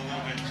evolved a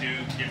little bit too,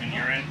 given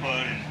your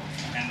input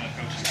and the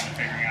coaches kind of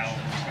figuring out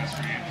what's best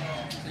for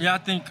you? Yeah,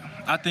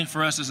 I think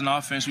for us as an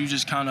offense, we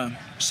just kind of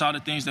saw the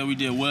things that we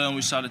did well, and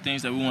we saw the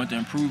things that we wanted to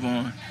improve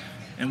on,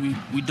 and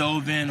we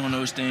dove in on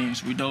those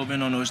things.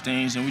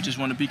 And we just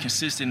want to be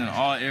consistent in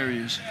all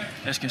areas.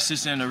 That's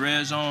consistent in the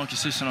red zone,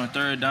 consistent on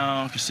third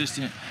down,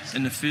 consistent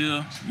in the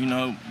field. You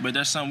know, but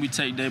that's something we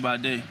take day by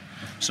day.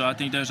 So I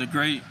think there's a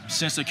great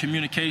sense of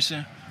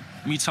communication.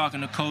 Me talking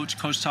to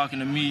coach talking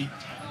to me.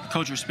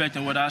 Coach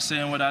respecting what I say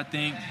and what I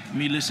think,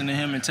 me listening to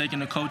him and taking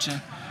the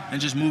coaching and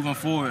just moving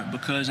forward,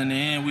 because in the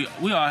end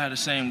we all had the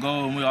same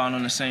goal and we're all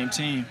on the same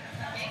team.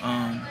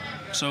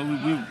 So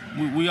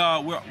we're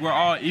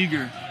all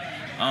eager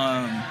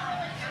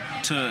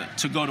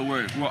to go to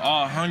work. We're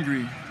all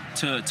hungry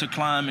to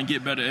climb and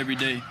get better every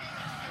day,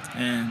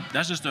 and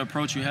that's just the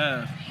approach we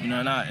have. You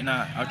know, and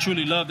I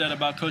truly love that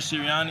about Coach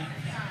Sirianni,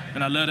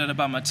 and I love that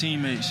about my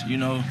teammates. You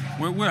know,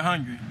 we're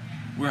hungry,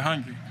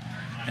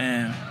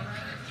 and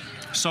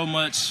so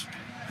much,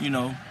 you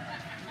know,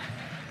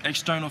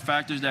 external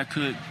factors that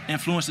could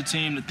influence the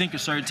team to think a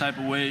certain type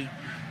of way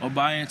or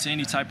buy into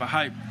any type of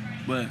hype.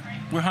 But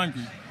we're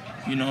hungry.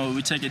 You know,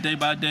 we take it day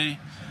by day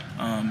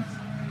and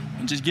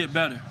just get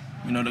better.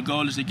 You know, the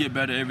goal is to get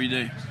better every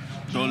day.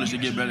 goal is to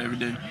get better every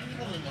day.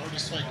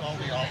 Notice like all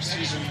the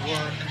off-season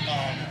work,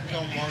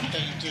 film work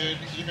that you did,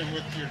 even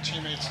with your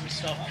teammates and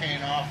stuff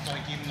paying off.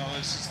 Like even though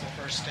this is the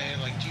first day,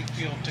 like do you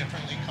feel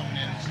differently coming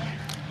in,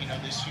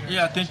 this year?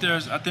 Yeah, I think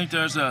there's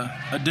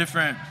a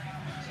different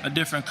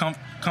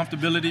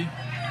comfortability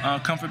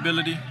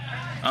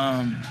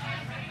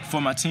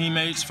for my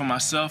teammates, for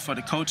myself, for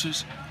the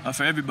coaches,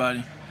 for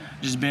everybody.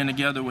 Just being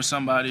together with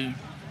somebody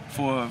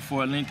for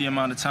a lengthy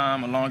amount of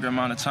time, a longer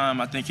amount of time,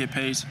 I think it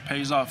pays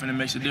off and it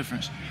makes a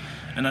difference.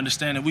 And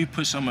understanding we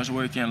put so much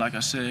work in, like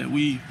I said,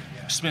 we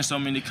spent so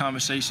many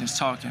conversations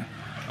talking,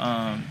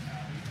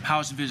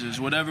 house visits,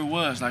 whatever it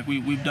was. Like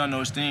we've done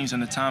those things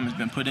and the time has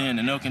been put in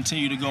and they'll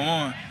continue to go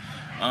on.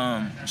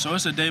 So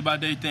it's a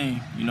day-by-day thing.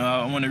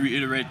 I want to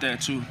reiterate that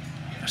too.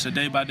 It's a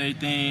day-by-day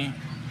thing,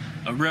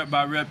 a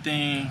rep-by-rep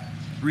thing,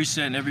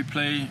 resetting every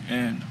play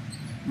and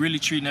really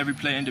treating every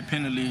play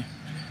independently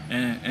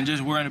and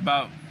just worrying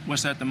about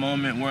what's at the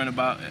moment, worrying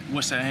about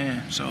what's at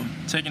hand. So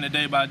taking it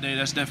day by day,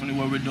 that's definitely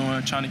what we're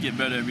doing, trying to get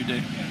better every day.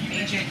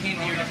 AJ came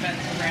to your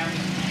defensive round and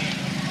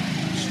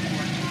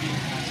scored 2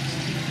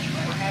 passes. Did you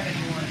ever have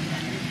anyone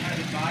kind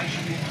of advise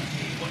you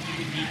what you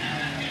would need to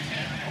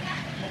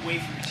do away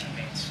from your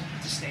teammates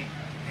to stay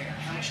there?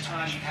 How much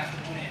time you have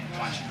to put in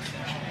watching the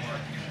film, or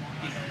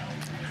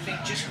I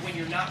think just when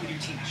you're not with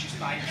your teammates,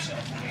 just by yourself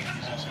away from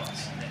all of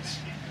us.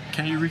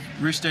 Can you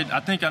restate?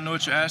 I think I know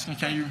what you're asking.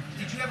 Can you?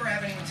 Did you ever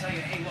have anyone tell you,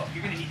 hey, look,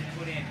 you're going to need to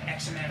put in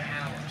X amount of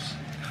hours?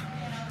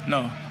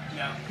 No. No?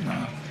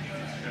 Yeah,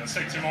 let's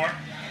take 2 more.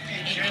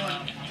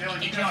 Jalen,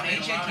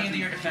 AJ came to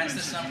your defense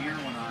this summer.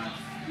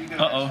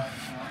 Uh-oh.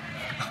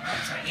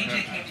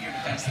 AJ came to your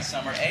defense this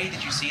summer. A,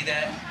 did you see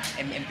that?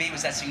 And B,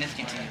 was that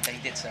significant to you that he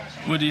did so?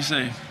 What did he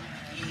say?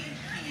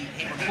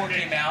 A report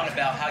came out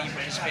about how you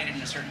participated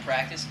in a certain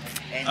practice.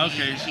 And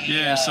okay,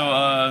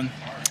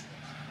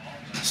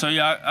 So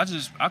yeah,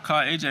 I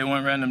called AJ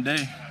one random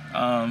day.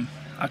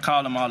 I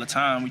call him all the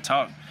time. We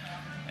talk,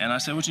 and I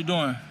said, "What you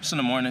doing?" It's in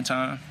the morning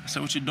time. I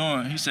said, "What you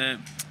doing?" He said,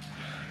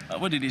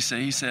 "What did he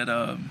say?" He said,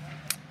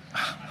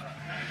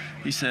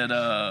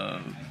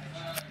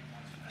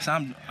 so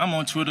I'm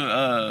on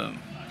Twitter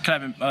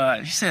clapping."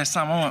 He said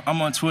something.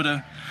 I'm on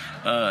Twitter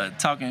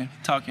talking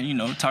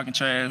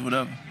trash,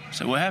 whatever. I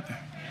said, "What happened?"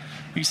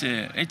 He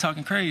said, "They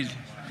talking crazy."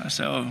 I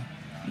said, "Oh,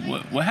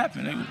 what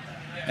happened?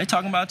 They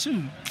talking about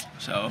you."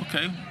 So,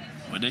 okay,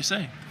 what'd they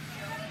say?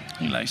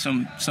 He like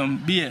some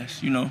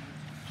BS,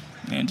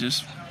 and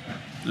just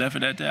left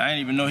it at that. I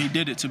didn't even know he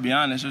did it, to be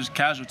honest. It was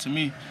casual to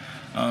me,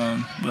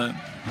 but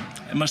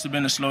it must have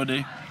been a slow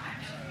day.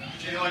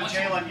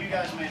 Jalen, you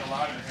guys made a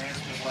lot of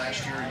advancements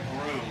last year in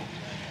Peru,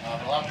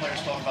 but a lot of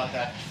players talk about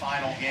that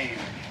final game.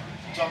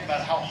 You talk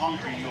about how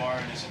hungry you are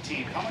as a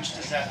team. How much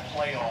does that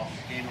playoff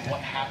game and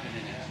what happened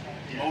in it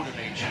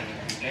motivate you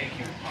and make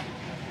you hungry?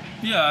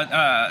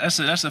 Yeah,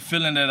 that's a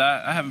feeling that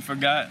I haven't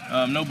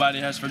forgot.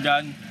 Nobody has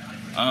forgotten,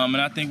 and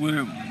I think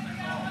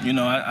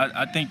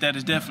I think that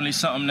is definitely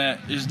something that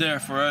is there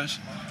for us.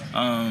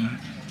 And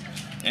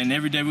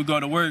every day we go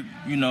to work,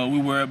 we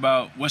worry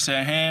about what's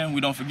at hand. We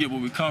don't forget where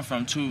we come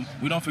from too.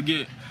 We don't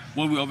forget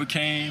what we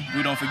overcame.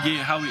 We don't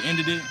forget how we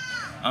ended it.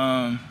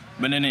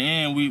 But in the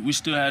end, we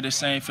still have the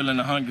same feeling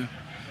of hunger.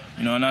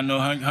 And I know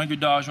hungry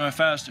dogs run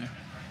faster.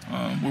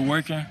 We're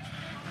working,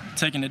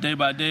 taking it day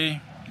by day.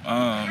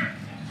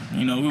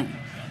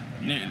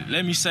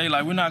 Let me say,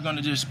 we're not going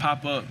to just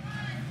pop up,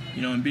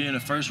 and be in the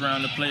first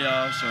round of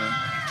playoffs or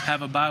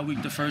have a bye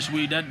week the first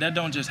week. That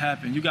don't just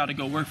happen. You got to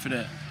go work for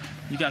that.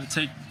 You got to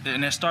take,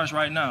 and that starts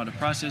right now. The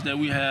process that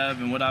we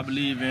have and what I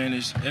believe in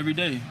is every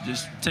day.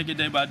 Just take it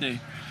day by day.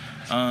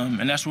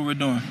 And that's what we're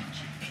doing.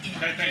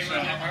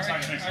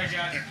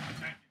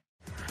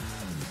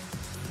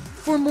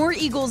 For more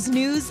Eagles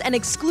news and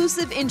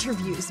exclusive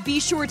interviews, be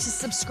sure to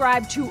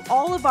subscribe to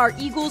all of our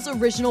Eagles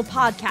original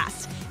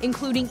podcasts,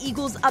 including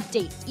Eagles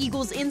Update,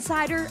 Eagles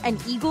Insider,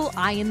 and Eagle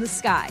Eye in the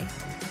Sky.